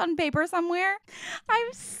put this on paper somewhere?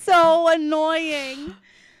 I'm so annoying,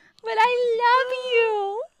 but I love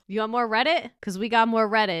you. You want more Reddit? Because we got more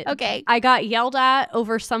Reddit. Okay. I got yelled at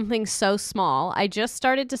over something so small. I just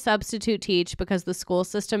started to substitute teach because the school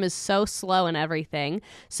system is so slow and everything.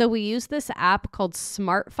 So we use this app called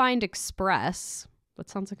Smart Find Express. That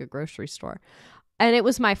sounds like a grocery store. And it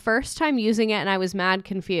was my first time using it, and I was mad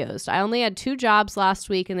confused. I only had 2 jobs last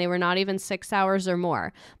week, and they were not even 6 hours or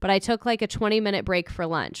more. But I took like a 20-minute break for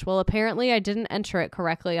lunch. Well, apparently I didn't enter it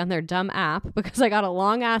correctly on their dumb app because I got a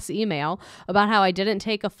long-ass email about how I didn't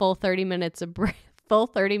take a full 30 minutes of break. Full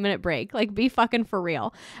 30-minute break. Like, be fucking for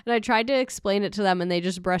real. And I tried to explain it to them and they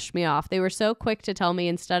just brushed me off. They were so quick to tell me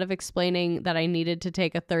instead of explaining that I needed to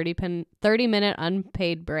take a 30-minute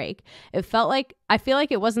unpaid break. I feel like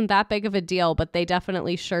it wasn't that big of a deal, but they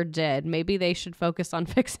definitely sure did. Maybe they should focus on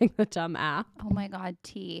fixing the dumb app. Oh my God,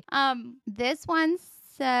 T. This one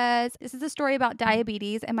says, this is a story about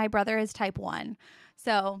diabetes and my brother is type 1.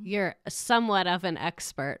 So you're somewhat of an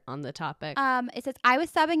expert on the topic. It says, I was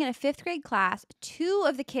subbing in a 5th grade class. 2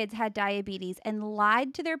 of the kids had diabetes and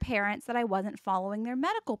lied to their parents that I wasn't following their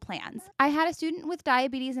medical plans. I had a student with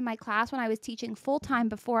diabetes in my class when I was teaching full-time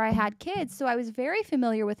before I had kids, so I was very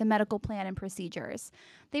familiar with the medical plan and procedures.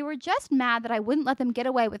 They were just mad that I wouldn't let them get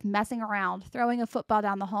away with messing around, throwing a football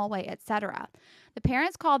down the hallway, etc. The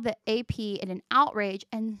parents called the AP in an outrage,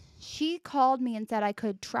 and she called me and said I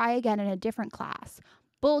could try again in a different class.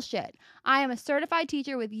 Bullshit. I am a certified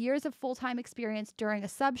teacher with years of full-time experience during a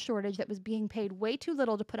sub shortage that was being paid way too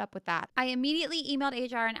little to put up with that. I immediately emailed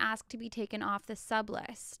HR and asked to be taken off the sub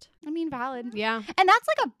list. I mean, valid. Yeah. And that's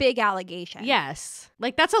like a big allegation. Yes.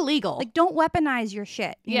 Like, that's illegal. Like, don't weaponize your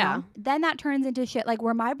shit. You Yeah. know? Then that turns into shit like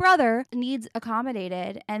where my brother needs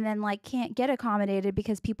accommodated and then like can't get accommodated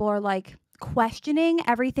because people are like questioning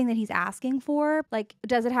everything that he's asking for. Like,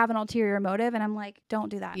 does it have an ulterior motive? And I'm like, don't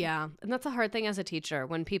do that. Yeah. And that's a hard thing as a teacher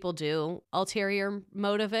when people do ulterior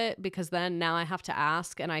motive it, because then now I have to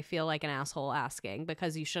ask and I feel like an asshole asking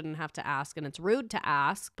because you shouldn't have to ask and it's rude to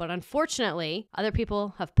ask. But unfortunately, other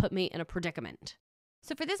people have put me in a predicament.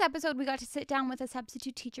 So for this episode, we got to sit down with a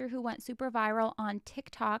substitute teacher who went super viral on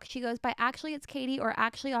TikTok. She goes by Actually It's Katie or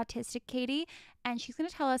Actually Autistic Katie. and she's going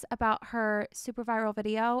to tell us about her super viral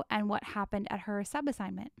video and what happened at her sub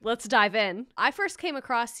assignment. Let's dive in. I first came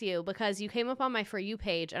across you because you came up on my For You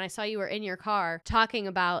page and I saw you were in your car talking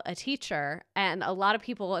about a teacher, and a lot of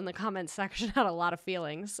people in the comments section had a lot of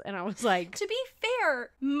feelings. And I was like, to be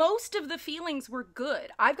fair, most of the feelings were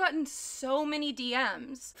good. I've gotten so many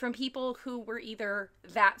DMs from people who were either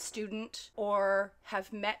that student or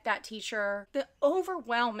have met that teacher. The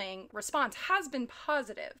overwhelming response has been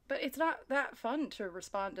positive, but it's not that fun to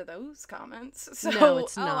respond to those comments. So no,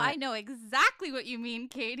 it's not. Oh, I know exactly what you mean,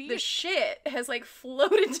 Katie. the shit has like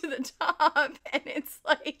floated to the top, and it's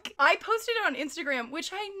like, I posted it on Instagram,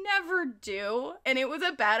 which I never do, and it was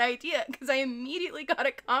a bad idea because I immediately got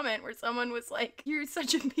a comment where someone was like, you're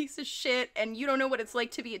such a piece of shit and you don't know what it's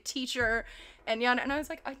like to be a teacher. And I was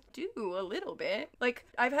like, I do a little bit. Like,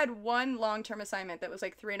 I've had one long-term assignment that was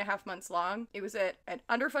like 3.5 months long. It was at an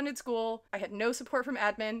underfunded school. I had no support from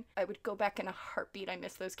admin. I would go back in a heartbeat. I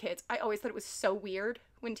miss those kids. I always thought it was so weird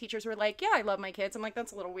when teachers were like, yeah, I love my kids. I'm like,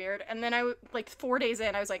 that's a little weird. And then like 4 days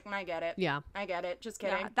in, I was like, I get it. Yeah. I get it. Just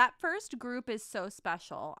kidding. Yeah, that first group is so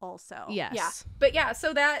special also. Yes. Yeah. But yeah,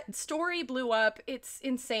 so that story blew up. It's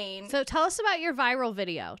insane. So tell us about your viral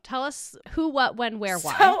video. Tell us who, what, when, where,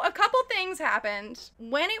 why. So a couple things happened.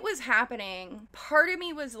 When it was happening, part of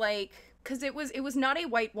me was like, because it was not a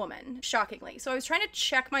white woman, shockingly. So I was trying to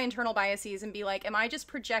check my internal biases and be like, am I just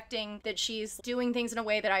projecting that she's doing things in a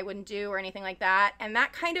way that I wouldn't do or anything like that? And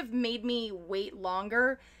that kind of made me wait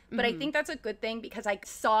longer. But I think that's a good thing because I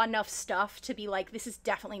saw enough stuff to be like, this is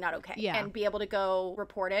definitely not okay. Yeah. And be able to go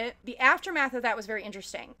report it. The aftermath of that was very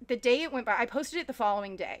interesting. The day it went by, I posted it the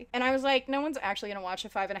following day. And I was like, no one's actually going to watch a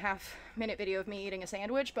 5.5 minute video of me eating a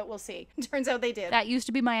sandwich, but we'll see. Turns out they did. That used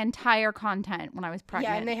to be my entire content when I was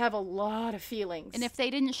pregnant. Yeah, and they have a lot of feelings. And if they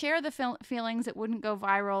didn't share the feelings, it wouldn't go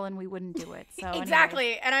viral and we wouldn't do it. So exactly.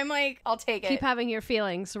 anyways. And I'm like, I'll take it. Keep having your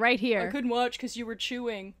feelings right I here. couldn't watch because you were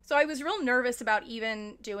chewing. So I was real nervous about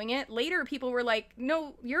even doing it. Later, people were like,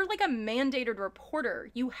 no, you're like a mandated reporter.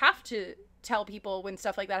 You have to tell people when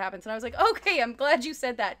stuff like that happens. And I was like, okay, I'm glad you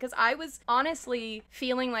said that, because I was honestly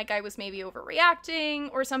feeling like I was maybe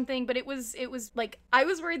overreacting or something. But it was like, I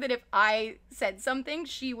was worried that if I said something,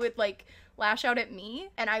 she would like lash out at me,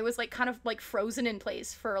 and I was like kind of like frozen in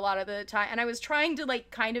place for a lot of the time, and I was trying to like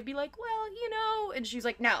kind of be like, well, you know, and she's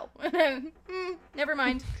like, no. Never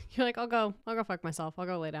mind. You're like, I'll go fuck myself, I'll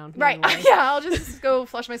go lay down. Right. Yeah, I'll just go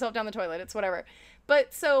flush myself down the toilet, it's whatever.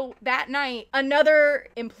 But so that night, another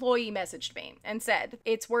employee messaged me and said,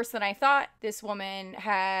 it's worse than I thought. This woman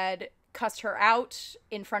had cussed her out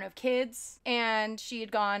in front of kids, and she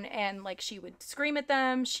had gone and like she would scream at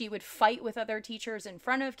them, she would fight with other teachers in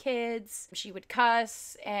front of kids, she would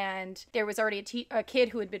cuss, and there was already a kid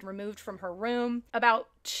who had been removed from her room. About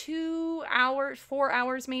 4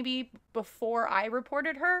 hours maybe before I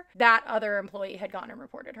reported her, that other employee had gone and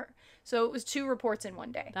reported her. So it was 2 reports in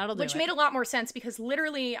one day. That'll do which it. made a lot more sense, because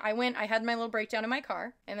literally I had my little breakdown in my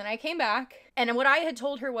car, and then I came back, and what I had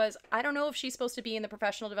told her was, I don't know if she's supposed to be in the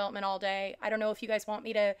professional development all day. I don't know if you guys want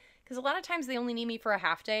me to, because a lot of times they only need me for a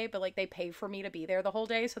half day, but like they pay for me to be there the whole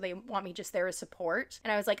day, so they want me just there as support.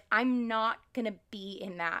 And I was like, I'm not gonna be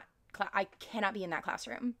in that I cannot be in that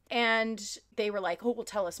classroom. And they were like, oh, well,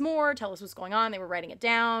 tell us more. Tell us what's going on. They were writing it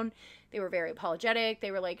down. They were very apologetic. They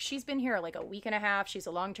were like, she's been here like a week and a half. She's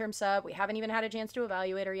a long-term sub. We haven't even had a chance to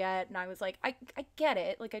evaluate her yet. And I was like, I get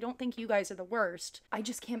it. Like, I don't think you guys are the worst. I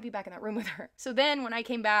just can't be back in that room with her. So then when I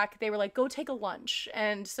came back, they were like, go take a lunch.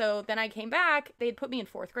 And so then I came back. They had put me in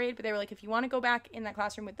 4th grade, but they were like, if you want to go back in that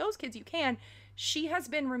classroom with those kids, you can. She has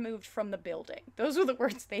been removed from the building. Those were the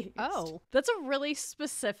words they used. Oh, that's a really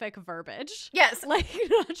specific verbiage. Yes. Like,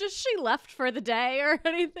 not just she left for the day or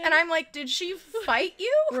anything. And I'm like, did she fight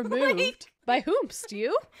you? Removed? Like, by whomst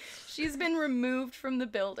you? She's been removed from the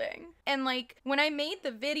building. And like, when I made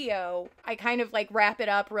the video, I kind of like wrap it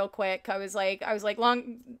up real quick. I was like,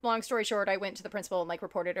 long story short, I went to the principal and like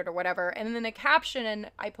reported it or whatever. And then the caption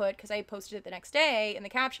I put, because I posted it the next day, in the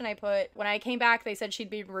caption I put, when I came back, they said she'd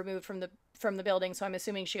be removed from the building, so I'm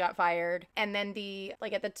assuming she got fired. And then at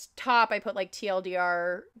the top I put like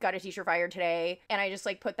TLDR, got a teacher fired today, and I just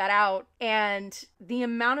like put that out. And the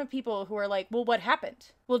amount of people who are like, well, what happened?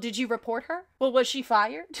 Well, did you report her? Well, was she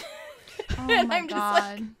fired? Oh and my I'm just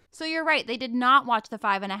God. like, so you're right. They did not watch the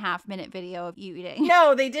 5.5 minute video of you eating.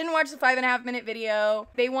 no, they didn't watch the 5.5 minute video.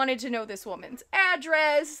 They wanted to know this woman's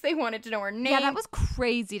address. They wanted to know her name. Yeah, that was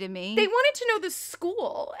crazy to me. They wanted to know the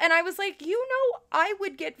school. And I was like, you know, I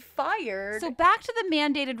would get fired. So back to the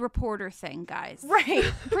mandated reporter thing, guys.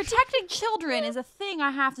 Right. Protecting children is a thing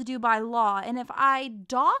I have to do by law. And if I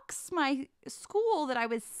dox my school that I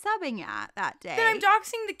was subbing at that day. Then I'm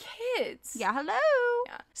doxing the kids. Yeah, hello.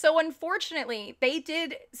 Yeah. So unfortunately, they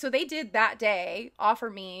did that day offer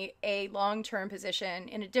me a long-term position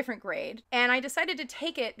in a different grade. And I decided to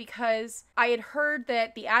take it because I had heard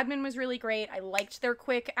that the admin was really great. I liked their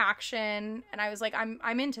quick action. And I was like,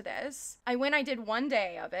 I'm into this. I did one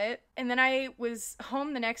day of it. And then I was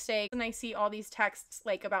home the next day and I see all these texts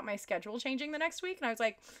like about my schedule changing the next week. And I was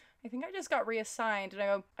like, I think I just got reassigned. And I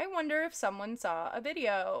go, I wonder if someone saw a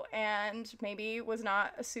video and maybe was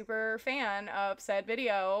not a super fan of said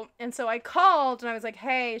video. And so I called and I was like,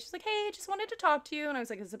 hey, she's like, hey, just wanted to talk to you. And I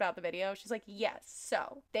was like, is it about the video? She's like, yes.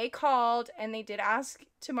 So they called and they did ask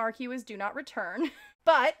to mark you as do not return.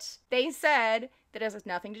 But they said that it has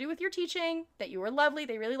nothing to do with your teaching, that you were lovely,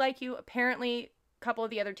 they really like you. Apparently, a couple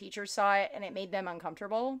of the other teachers saw it and it made them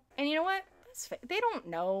uncomfortable. And you know what? They don't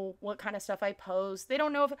know what kind of stuff I post. They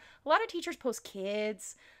don't know if a lot of teachers post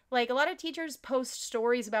kids. Like a lot of teachers post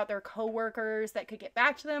stories about their coworkers that could get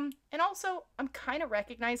back to them. And also, I'm kind of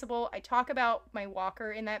recognizable. I talk about my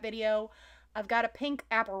walker in that video. I've got a pink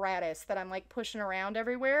apparatus that I'm like pushing around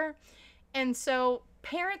everywhere. And so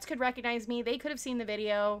parents could recognize me. They could have seen the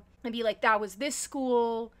video and be like, that was this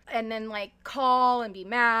school, and then like call and be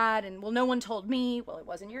mad and, well, no one told me. Well, it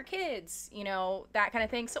wasn't your kids, you know, that kind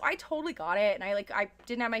of thing. So I totally got it, and I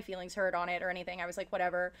didn't have my feelings hurt on it or anything. I was like,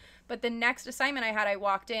 whatever. But the next assignment I had, I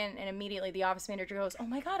walked in and immediately the office manager goes, oh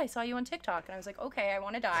my God, I saw you on TikTok. And I was like, okay, I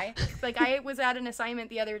want to die. Like I was at an assignment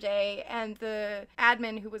the other day and the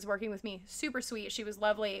admin who was working with me, super sweet, she was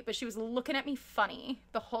lovely, but she was looking at me funny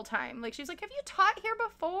the whole time. Like she was like, have you taught here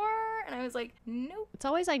before? And I was like, nope. It's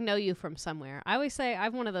always I know you from somewhere. I always say I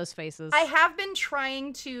have one of those faces. I have been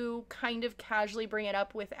trying to kind of casually bring it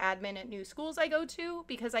up with admin at new schools I go to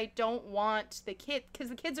because I don't want the because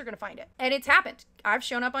the kids are going to find it. And it's happened. I've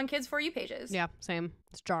shown up on Kids For You pages. Yeah, same.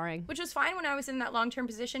 It's jarring. Which was fine when I was in that long-term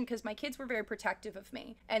position because my kids were very protective of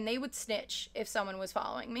me. And they would snitch if someone was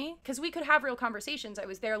following me. Because we could have real conversations. I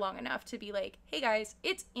was there long enough to be like, hey guys,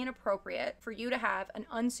 it's inappropriate for you to have an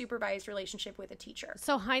unsupervised relationship with a teacher.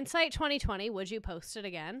 So hindsight 2020, would you post it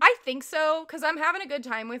again? I think so, because I'm having a good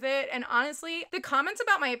time with it. And honestly, the comments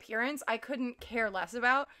about my appearance, I couldn't care less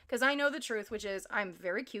about. Because I know the truth, which is I'm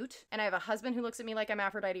very cute. And I have a husband who looks at me like I'm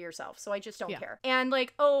Aphrodite herself. So I just don't care. And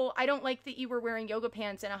like, oh, I don't like that you were wearing yoga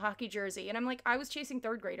pants and a hockey jersey. And I'm like, I was chasing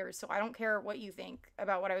third graders, so I don't care what you think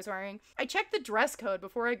about what I was wearing. I check the dress code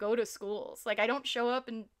before I go to schools. Like, I don't show up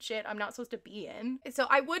in shit I'm not supposed to be in. So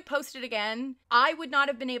I would post it again. I would not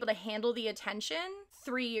have been able to handle the attention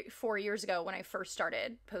 3-4 years ago when I first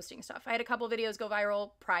started posting stuff. I had a couple videos go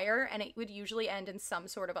viral prior, and it would usually end in some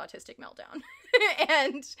sort of autistic meltdown.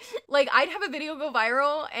 And like, I'd have a video go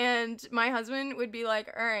viral and my husband would be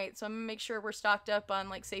like, all right, so I'm gonna make sure we're stocked up on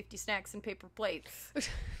like safety snacks and paper plates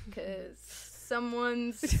because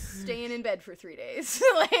someone's staying in bed for 3 days.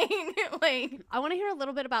 like I want to hear a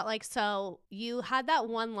little bit about like, so you had that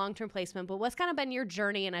one long-term placement, but what's kind of been your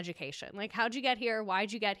journey in education? Like, how'd you get here?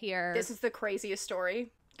 Why'd you get here? This is the craziest story.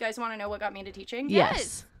 You guys want to know what got me into teaching?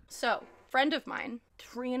 Yes. So, friend of mine,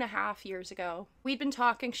 3.5 years ago, we'd been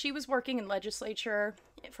talking. She was working in legislature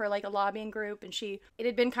for like a lobbying group, and it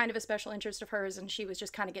had been kind of a special interest of hers, and she was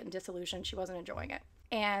just kind of getting disillusioned. She wasn't enjoying it.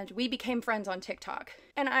 And we became friends on TikTok.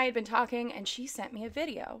 And I had been talking, and she sent me a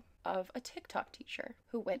video of a TikTok teacher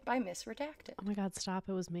who went by Miss Redacted. Oh my God, stop.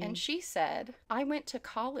 It was me. And she said, I went to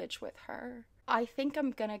college with her. I think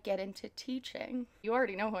I'm going to get into teaching. You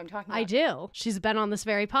already know who I'm talking about. I do. She's been on this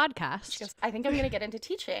very podcast. She goes, I think I'm going to get into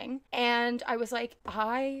teaching. And I was like,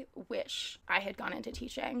 I wish I had gone into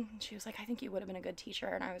teaching. She was like, I think you would have been a good teacher.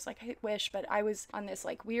 And I was like, I wish, but I was on this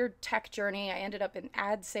like weird tech journey. I ended up in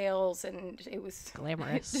ad sales and it was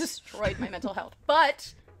glamorous. It destroyed my mental health.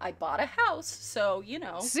 But I bought a house, so, you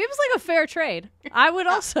know. Seems like a fair trade. I would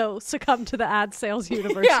also succumb to the ad sales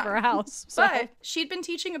universe for a house. So. But she'd been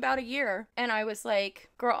teaching about a year, and I was like,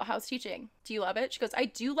 girl, how's teaching? Do you love it? She goes, I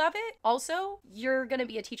do love it. Also, you're going to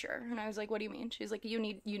be a teacher. And I was like, what do you mean? She's like, you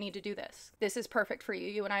need to do this. This is perfect for you.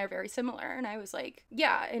 You and I are very similar. And I was like,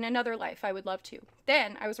 yeah, in another life, I would love to.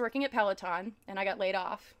 Then I was working at Peloton, and I got laid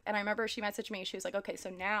off. And I remember she messaged me. She was like, okay, so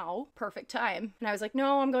now, perfect time. And I was like,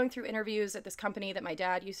 no, I'm going through interviews at this company that my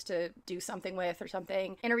dad used to do something with or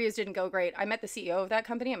something. Interviews didn't go great. I met the CEO of that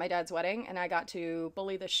company at my dad's wedding, and I got to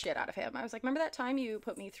bully the shit out of him. I was like, remember that time you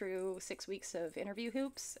put me through 6 weeks of interview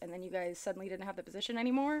hoops, and then you guys suddenly didn't have the position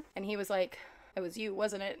anymore? And he was like, it was you,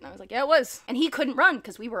 wasn't it? And I was like, yeah, it was. And he couldn't run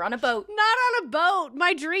because we were on a boat. Not on a boat.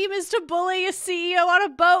 My dream is to bully a CEO on a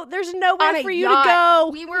boat. There's nowhere for you yacht. To go.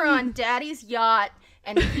 We were on Daddy's yacht.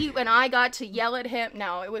 And I got to yell at him.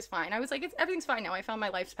 No, it was fine. I was like, everything's fine now. I found my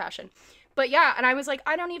life's passion. But yeah, and I was like,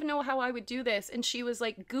 I don't even know how I would do this. And she was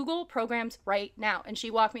like, Google programs right now. And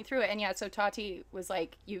she walked me through it. And yeah, so Tati was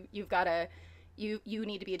like, you've got to, you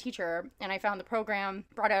need to be a teacher. And I found the program,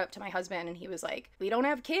 brought it up to my husband, and he was like, we don't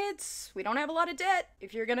have kids. We don't have a lot of debt.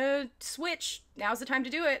 If you're going to switch, now's the time to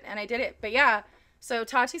do it. And I did it. But yeah. So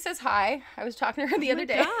Tati says hi. I was talking to her the other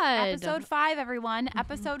day. God. Episode 5, everyone.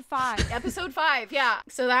 Episode 5. Episode 5, yeah.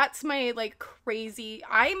 So that's my like crazy.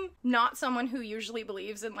 I'm not someone who usually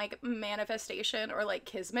believes in like manifestation or like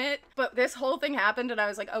kismet, but this whole thing happened and I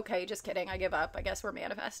was like, okay, just kidding. I give up. I guess we're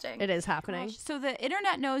manifesting. It is happening. So the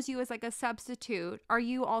internet knows you as like a substitute. Are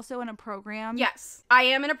you also in a program? Yes, I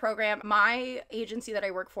am in a program. My agency that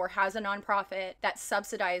I work for has a nonprofit that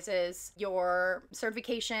subsidizes your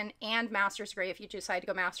certification and master's degree if you decide to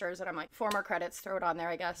go master's, and I'm like, 4 more credits, throw it on there,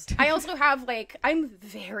 I guess. I also have like, I'm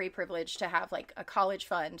very privileged to have like a college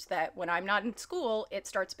fund that when I'm not in school, it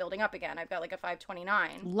starts building up again. I've got like a 529.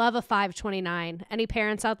 Love a 529. Any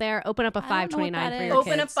parents out there, open up a I don't know what 529 that for is. your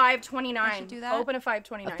Open a kids. 529. I should do that. Open a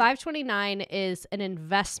 529. A 529 is an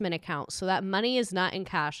investment account. So that money is not in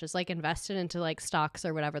cash. It's like invested into like stocks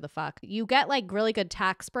or whatever the fuck. You get like really good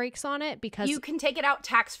tax breaks on it because You can take it out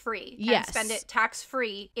tax free Yes. and spend it tax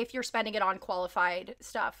free if you're spending it on qualified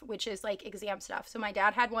stuff, which is like exam stuff. So my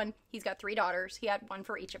dad had one. He's got 3 daughters. He had one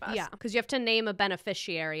for each of us. yeah, because you have to name a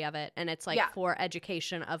beneficiary of it and it's like Yeah. for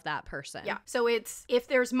education of that person. Yeah. So it's, if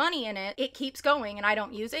there's money in it, it keeps going and I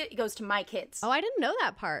don't use it. It goes to my kids. Oh, I didn't know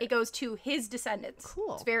that part. It goes to his descendants.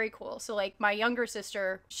 Cool. It's very cool. So like my younger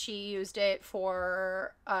sister, she used it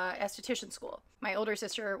for esthetician school. My older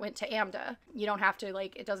sister went to AMDA. You don't have to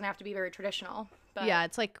like, it doesn't have to be very traditional. But Yeah,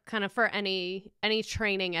 it's like kind of for any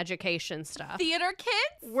training education stuff. Theater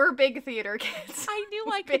kids? we're big theater kids. I knew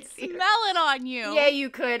I Big could theater. smell it on you. Yeah, you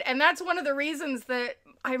could. And that's one of the reasons that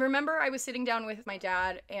I remember I was sitting down with my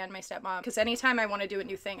dad and my stepmom because anytime I want to do a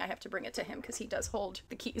new thing, I have to bring it to him because he does hold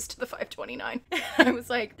the keys to the 529. I was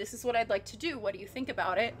like, this is what I'd like to do. What do you think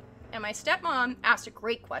about it? And my stepmom asked a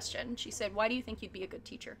great question. She said, why do you think you'd be a good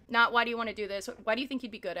teacher? Not why do you want to do this? Why do you think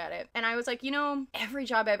you'd be good at it? And I was like, you know, every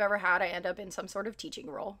job I've ever had, I end up in some sort of teaching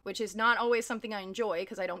role, which is not always something I enjoy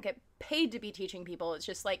because I don't get paid to be teaching people. It's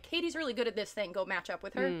just like, Katie's really good at this thing. Go match up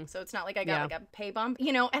with her. So it's not like I got Yeah. like a pay bump,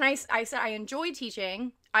 you know? And I said, I enjoy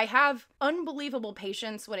teaching. I have unbelievable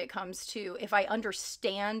patience when it comes to if I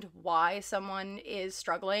understand why someone is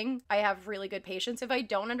struggling. I have really good patience. If I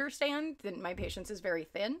don't understand, then my patience is very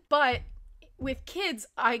thin. But with kids,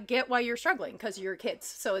 I get why you're struggling because you're kids.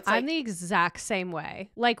 So it's like, I'm the exact same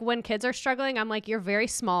way. Like when kids are struggling, I'm like, you're very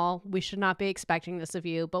small. We should not be expecting this of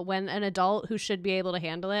you. But when an adult who should be able to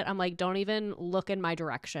handle it, I'm like, don't even look in my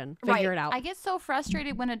direction. Figure Right. it out. I get so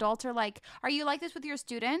frustrated when adults are like, are you like this with your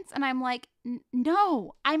students? And I'm like,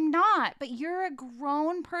 no, I'm not. But you're a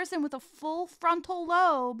grown person with a full frontal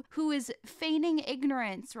lobe who is feigning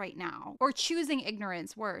ignorance right now or choosing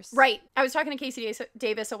ignorance worse. right. I was talking to Casey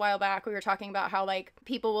Davis a while back. We were talking about how like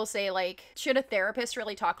people will say like, should a therapist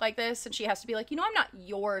really talk like this? And she has to be like, you know, I'm not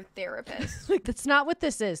your therapist. Like, that's not what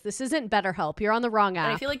this is. This isn't BetterHelp. You're on the wrong And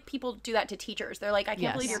I app. feel like people do that to teachers. They're like, I can't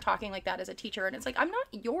Yes. believe you're talking like that as a teacher. And it's like, I'm not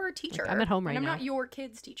your teacher. I'm at home right and I'm now. not your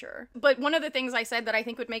kid's teacher. But one of the things I said that I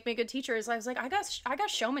think would make me a good teacher is I was like, I got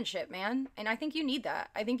showmanship, man. And I think you need that.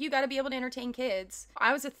 I think you got to be able to entertain kids.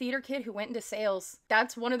 I was a theater kid who went into sales.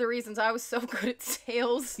 That's one of the reasons I was so good at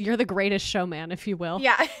sales. You're the greatest showman, if you will.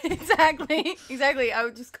 Yeah, exactly. Exactly. I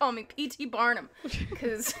would just call me P.T. Barnum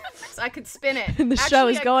because I could spin it. And the show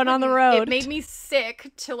is I going on the couldn't. road. It made me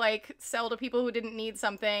sick to like sell to people who didn't need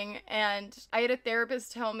something. And I had a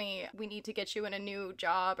therapist tell me, we need to get you in a new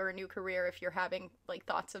job or a new career if you're having like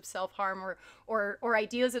thoughts of self-harm or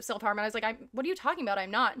ideas of self-harm. And I was like, what are you talking about?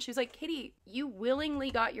 I'm not. And she was like, Katie, you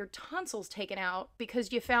willingly got your tonsils taken out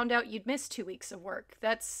because you found out you'd missed 2 weeks of work.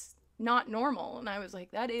 That's not normal. And I was like,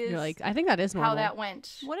 that is You're like, I think that is normal. how that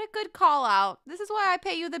went. What a good call out. This is why I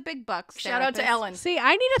pay you the big bucks. Shout out to therapist. Ellen. See,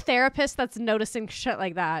 I need a therapist that's noticing shit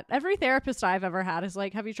like that. Every therapist I've ever had is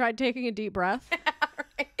like, have you tried taking a deep breath?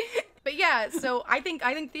 But yeah, so I think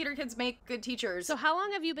theater kids make good teachers. So how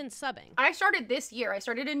long have you been subbing? I started this year. I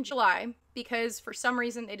started in July because for some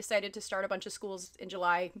reason they decided to start a bunch of schools in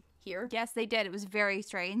July here. Yes, they did. It was very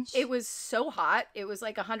strange. It was so hot. It was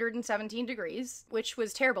like 117 degrees, which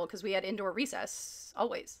was terrible because we had indoor recess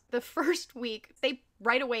always. The first week, they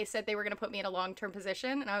right away said they were going to put me in a long-term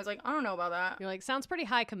position, and I was like, I don't know about that. You're like, sounds pretty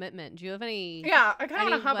high commitment. Do you have any Yeah, I kind of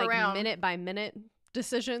want to hop like around. minute by minute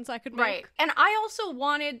decisions I could make? Right. And I also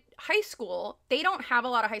wanted high school, they don't have a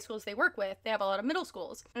lot of high schools they work with. They have a lot of middle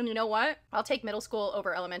schools. And you know what? I'll take middle school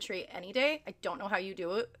over elementary any day. I don't know how you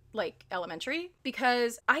do it, like elementary,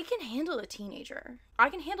 because I can handle a teenager. I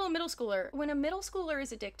can handle a middle schooler. When a middle schooler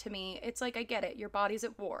is a dick to me, it's like, I get it. Your body's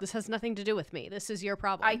at war. This has nothing to do with me. This is your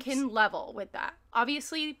problem. I can level with that.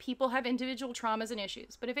 Obviously, people have individual traumas and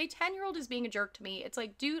issues, but if a 10-year-old is being a jerk to me, it's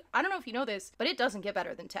like, dude, I don't know if you know this, but it doesn't get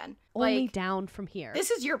better than 10. Only Like, down from here.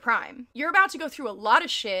 this is your prime. You're about to go through a lot of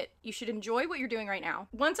shit. You should enjoy what you're doing right now.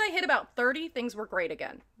 Once I hit about 30, things were great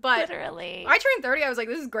again. But Literally. I turned 30, I was like,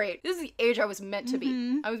 this is great. This is the age I was meant to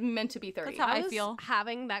be. I was meant to be 30. That's how I was feel.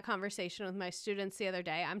 having that conversation with my students the other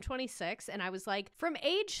day. I'm 26, and I was like, from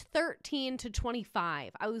age 13 to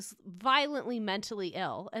 25, I was violently mentally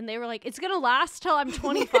ill. And they were like, it's going to last till I'm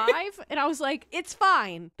 25? And I was like, it's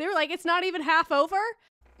fine. They were like, it's not even half over?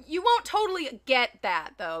 You won't totally get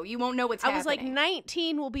that, though. You won't know what's I was like, happening.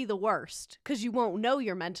 19 will be the worst because you won't know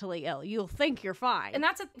you're mentally ill. You'll think you're fine. And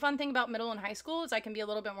that's a fun thing about middle and high school is I can be a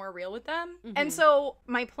little bit more real with them. Mm-hmm. And so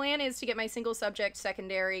my plan is to get my single subject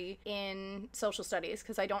secondary in social studies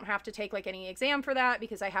because I don't have to take like any exam for that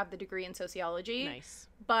because I have the degree in sociology. Nice.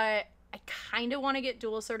 But I kind of want to get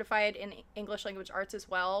dual certified in English language arts as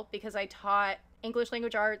well because I taught English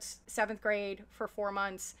language arts 7th grade for 4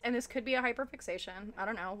 months, and this could be a hyperfixation. I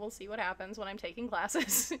don't know. We'll see what happens when I'm taking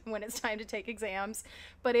classes when it's time to take exams.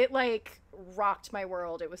 But it like rocked my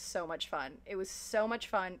world. It was so much fun. It was so much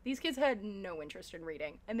fun. These kids had no interest in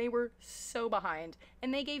reading, and they were so behind,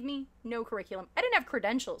 and they gave me no curriculum. I didn't have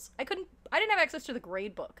credentials. I didn't have access to the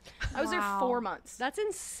grade book. I was there Wow. 4 months. That's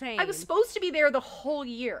insane. I was supposed to be there the whole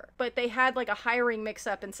year, but they had like a hiring mix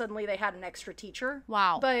up and suddenly they had an extra teacher.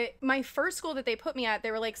 Wow. But my first school that they put me at,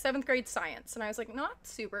 they were like 7th grade science. And I was like, not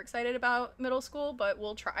super excited about middle school, but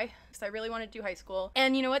we'll try because I really want to do high school.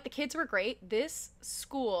 And you know what? The kids were great. This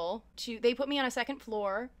school, they put me on a second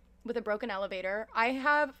floor with a broken elevator. I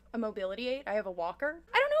have a mobility aid. I have a walker.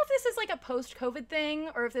 I don't know if this is like a post-COVID thing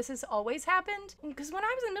or if this has always happened. Because when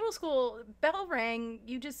I was in middle school, bell rang,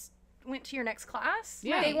 you just went to your next class.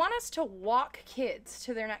 Yeah. They want us to walk kids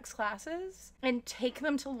to their next classes and take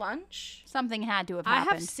them to lunch. Something had to have I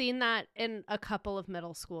happened. have seen that in a couple of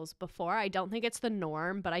middle schools before. I don't think it's the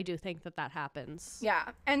norm, but I do think that happens. Yeah.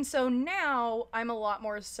 And so now I'm a lot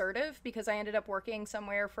more assertive because I ended up working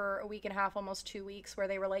somewhere for a week and a half, almost 2 weeks, where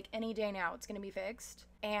they were like, any day now it's going to be fixed.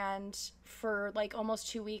 And for like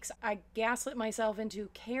almost 2 weeks, I gaslit myself into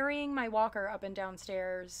carrying my walker up and down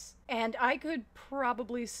stairs. And I could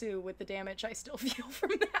probably sue with the damage I still feel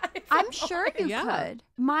from that. if I'm I'm sure you Yeah. could.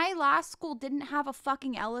 My last school didn't have a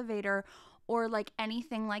fucking elevator or like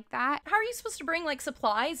anything like that. How are you supposed to bring like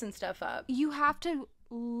supplies and stuff up? You have to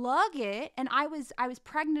lug it, and I was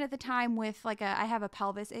pregnant at the time with like I have a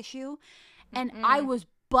pelvis issue, and I was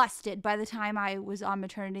busted by the time I was on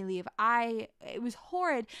maternity leave. It was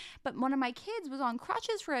horrid, but one of my kids was on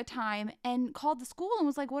crutches for a time and called the school and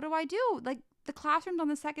was like, what do I do? Like, the classroom's on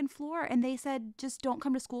the second floor, and they said, just don't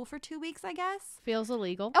come to school for 2 weeks, I guess. Feels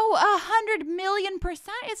illegal. Oh, 100,000,000%.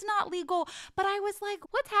 It's not legal. But I was like,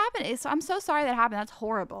 what's happening? So I'm so sorry that happened. That's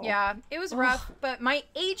horrible. Yeah, it was rough, but my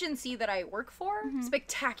agency that I work for,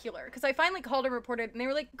 spectacular, because I finally called and reported, and they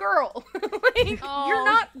were like, girl, like, you're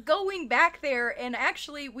not going back there, and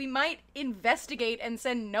actually, we might investigate and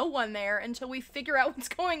send no one there until we figure out what's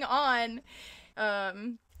going on.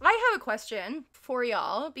 I have a question for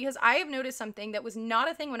y'all, because I have noticed something that was not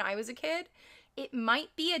a thing when I was a kid. It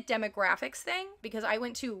might be a demographics thing, because I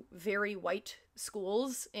went to very white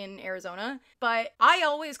schools in Arizona, but I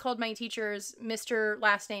always called my teachers Mr.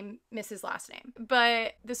 last name, Mrs. last name.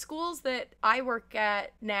 But the schools that I work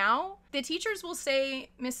at now, the teachers will say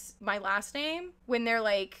my last name when they're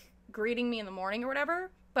like greeting me in the morning or whatever.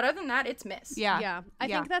 But other than that, it's Miss. Yeah. I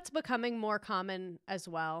think that's becoming more common as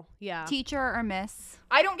well. Yeah. Teacher or miss.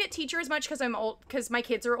 I don't get teacher as much because I'm old, because my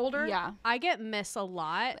kids are older. Yeah. I get miss a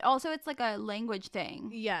lot. Also, it's like a language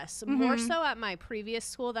thing. Yes, more so at my previous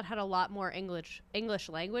school that had a lot more English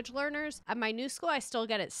language learners. At my new school, I still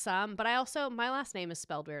get it some, but my last name is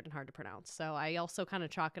spelled weird and hard to pronounce, so I also kind of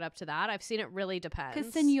chalk it up to that. I've seen it really depends.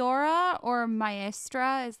 Because senora or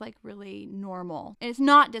maestra is like really normal. And it's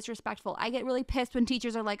not disrespectful. I get really pissed when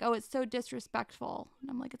teachers are like, oh, it's so disrespectful.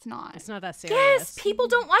 And I'm like, it's not. It's not that serious. Yes, people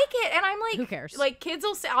don't like it. And I'm like, Who cares? Like, kids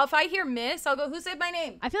will say, if I hear Miss, I'll go, who said my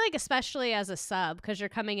name? I feel like especially as a sub, because you're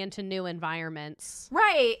coming into new environments.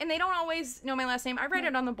 Right. And they don't always know my last name. I write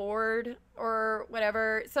it on the board or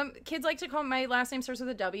whatever. Some kids like to call, my last name starts with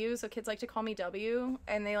a W, so kids like to call me W,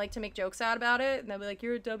 and they like to make jokes out about it, and they'll be like,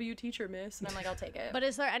 you're a W teacher, miss, and I'm like, I'll take it. But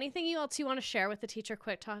is there anything else you want to share with the Teacher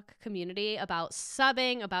Quit Talk community about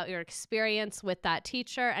subbing, about your experience with that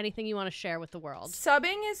teacher, anything you want to share with the world?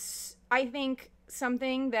 Subbing is, I think,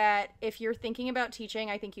 something that if you're thinking about teaching,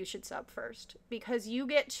 I think you should sub first, because you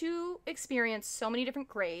get to experience so many different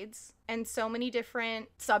grades and so many different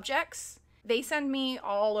subjects. They send me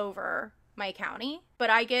all over my county, but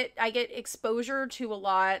I get exposure to a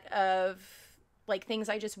lot of like things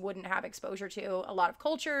I just wouldn't have exposure to, a lot of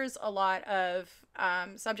cultures, a lot of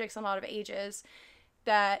subjects, a lot of ages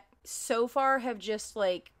that so far have just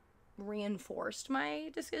like reinforced my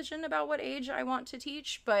decision about what age I want to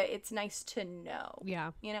teach, but it's nice to know.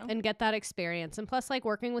 Yeah. You know? And get that experience. And plus, like,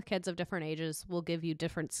 working with kids of different ages will give you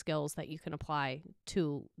different skills that you can apply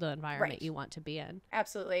to the environment you want to be in.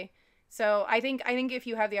 Absolutely. So I think if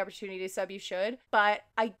you have the opportunity to sub, you should, but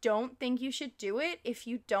I don't think you should do it if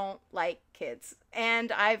you don't like kids.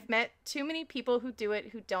 And I've met too many people who do it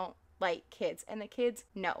who don't like kids, and the kids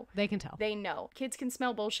know. They can tell. They know. Kids can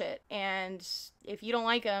smell bullshit, and if you don't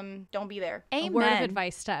like them, don't be there. Amen. A word of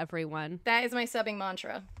advice to everyone. That is my subbing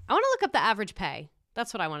mantra. I want to look up the average pay.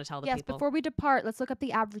 That's what I want to tell the Yes, people. before we depart, let's look up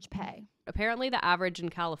the average pay. Apparently, the average in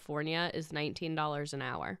California is $19 an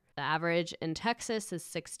hour. The average in Texas is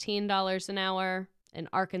 $16 an hour. In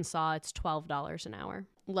Arkansas, it's $12 an hour.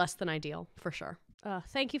 Less than ideal, for sure.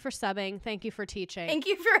 Thank you for subbing. Thank you for teaching. Thank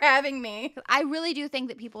you for having me. I really do think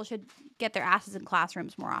that people should get their asses in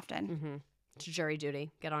classrooms more often. Mm-hmm. It's jury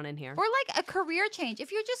duty. Get on in here. Or like a career change.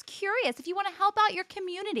 If you're just curious, if you want to help out your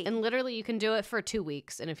community. And literally, you can do it for 2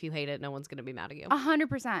 weeks. And if you hate it, no one's going to be mad at you.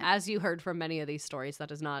 100%. As you heard from many of these stories,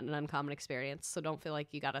 that is not an uncommon experience. So don't feel like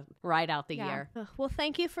you got to ride out the year. Well,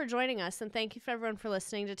 thank you for joining us. And thank you for everyone for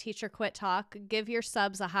listening to Teacher Quit Talk. Give your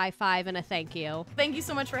subs a high five and a thank you. Thank you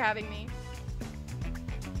so much for having me.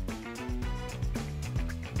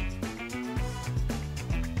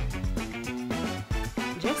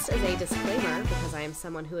 Just as a disclaimer, because I am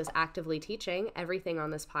someone who is actively teaching, everything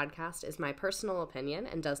on this podcast is my personal opinion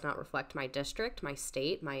and does not reflect my district, my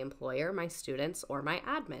state, my employer, my students, or my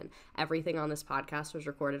admin. Everything on this podcast was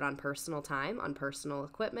recorded on personal time, on personal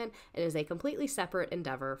equipment, and is a completely separate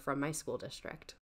endeavor from my school district.